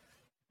Gideon.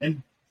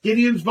 And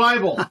Gideon's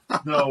Bible.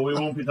 No, we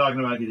won't be talking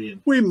about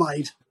Gideon. We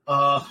might.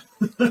 Although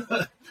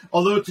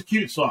it's a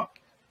cute song.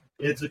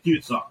 It's a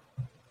cute song.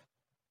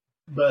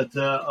 But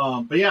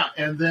yeah,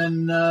 and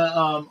then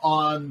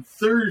on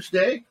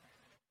Thursday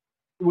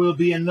will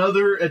be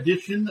another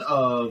edition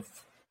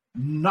of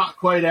Not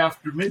Quite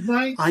After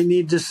Midnight. I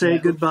need to say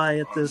goodbye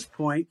at this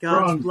point.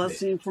 God's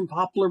blessing from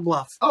Poplar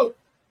Bluff. Oh,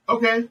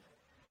 okay.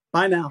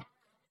 Bye now.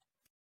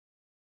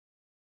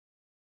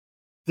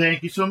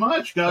 Thank you so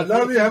much. I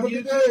love you. Have a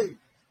good day.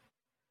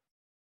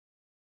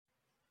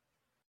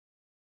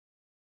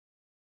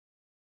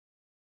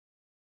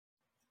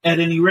 At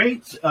any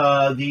rate,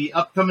 the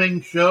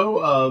upcoming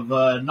show of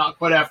Not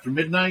Quite After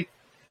Midnight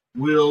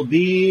will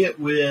be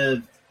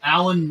with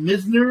Alan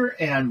Misner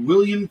and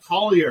William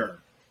Collier.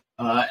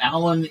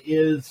 Alan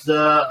is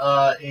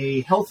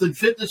a health and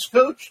fitness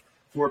coach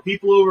for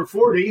people over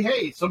 40.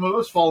 Hey, some of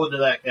us fall into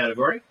that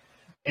category.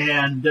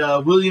 And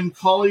William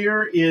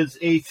Collier is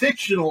a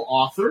fictional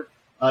author.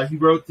 He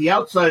wrote the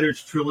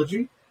Outsiders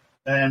trilogy,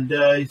 and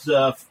he's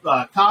a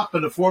cop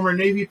and a former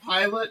Navy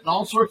pilot and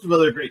all sorts of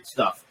other great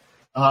stuff.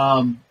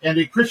 And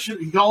a Christian,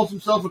 he calls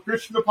himself a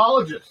Christian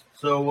apologist.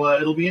 So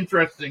it'll be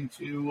interesting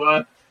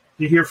to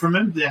hear from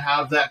him, to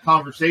have that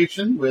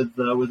conversation with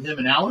him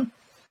and Alan,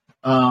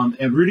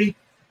 and Rudy,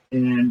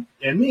 and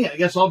me. I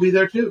guess I'll be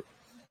there too.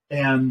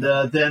 And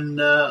then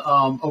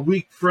a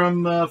week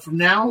from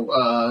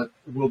now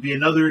will be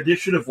another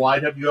edition of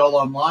YWL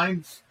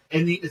Online's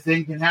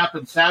Anything Can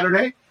Happen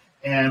Saturday,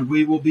 and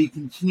we will be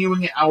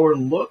continuing our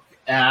look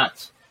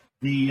at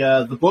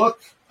the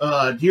book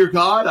Dear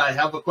God, I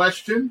Have a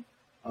Question,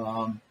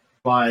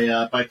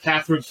 by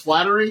Catherine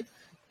Slattery,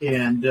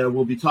 and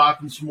we'll be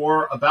talking some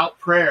more about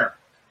prayer.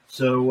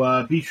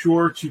 So be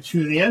sure to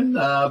tune in.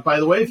 By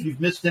the way, if you've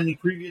missed any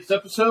previous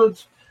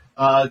episodes,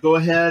 go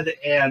ahead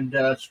and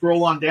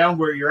scroll on down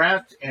where you're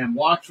at and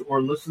watch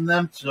or listen to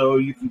them so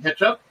you can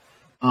catch up.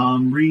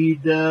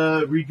 Read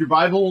your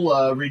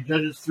Bible. Read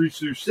Judges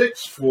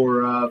 3-6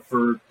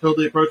 for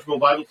Totally Approachable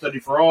Bible Study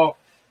for All,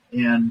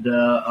 and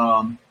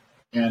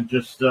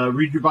just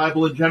read your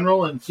Bible in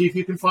general and see if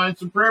you can find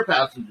some prayer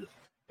passages.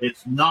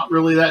 It's not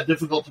really that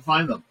difficult to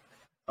find them.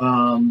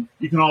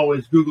 You can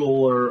always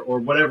Google or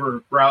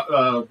whatever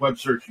web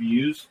search you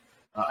use.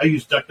 I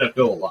use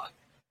DuckDuckGo a lot,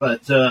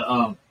 but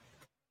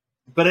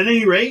at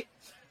any rate,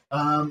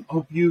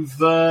 hope you've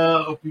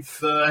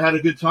had a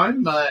good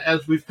time.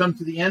 As we've come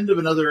to the end of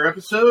another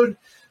episode,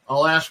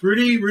 I'll ask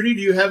Rudy. Rudy,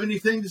 do you have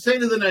anything to say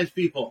to the nice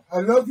people? I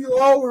love you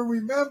all, and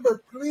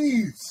remember,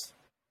 please,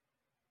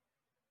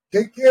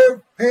 take care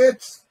of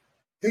pets,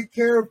 take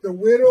care of the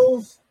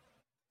widows,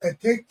 and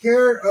take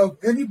care of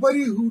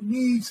anybody who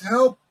needs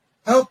help.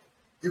 Help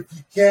if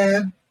you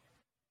can.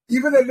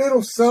 Even a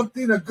little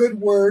something, a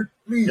good word,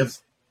 please. Yep.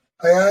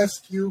 I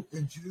ask you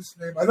in Jesus'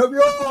 name. I love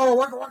you all.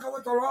 Waka waka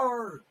with the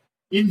Lord.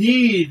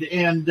 Indeed,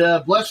 and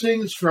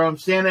blessings from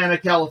Santa Ana,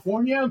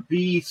 California.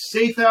 Be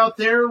safe out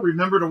there.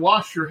 Remember to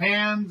wash your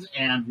hands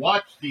and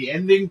watch the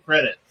ending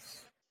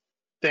credits.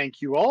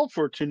 Thank you all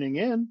for tuning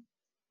in.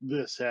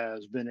 This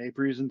has been a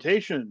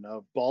presentation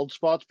of Bald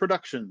Spots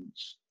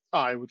Productions.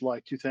 I would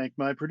like to thank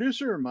my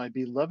producer, my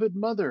beloved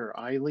mother,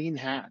 Eileen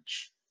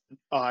Hatch.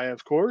 I,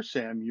 of course,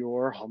 am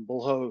your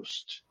humble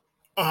host.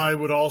 I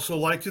would also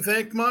like to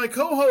thank my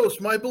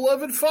co-host, my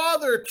beloved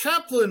father,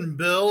 Chaplain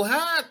Bill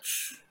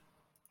Hatch.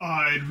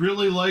 I'd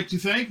really like to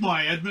thank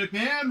my Ed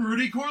McMahon,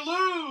 Rudy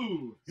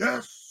Corlew.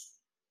 Yes.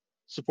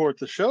 Support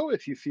the show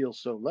if you feel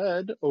so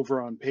led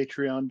over on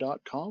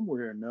patreon.com.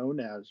 We're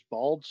known as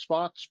Bald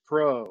Spots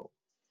Pro.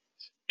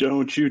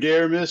 Don't you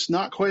dare miss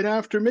Not Quite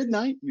After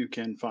Midnight. You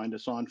can find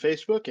us on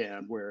Facebook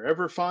and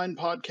wherever fine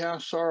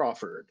podcasts are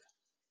offered.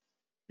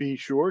 Be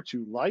sure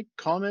to like,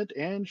 comment,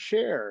 and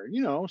share.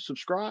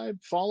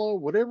 Subscribe, follow,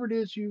 whatever it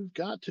is you've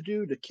got to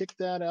do to kick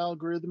that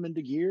algorithm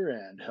into gear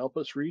and help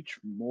us reach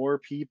more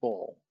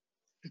people.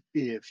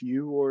 If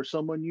you or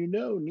someone you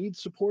know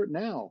needs support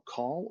now,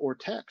 call or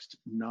text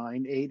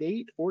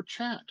 988 or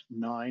chat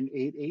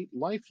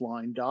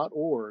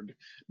 988lifeline.org.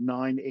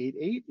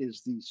 988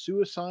 is the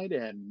suicide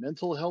and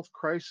mental health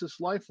crisis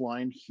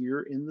lifeline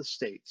here in the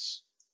States.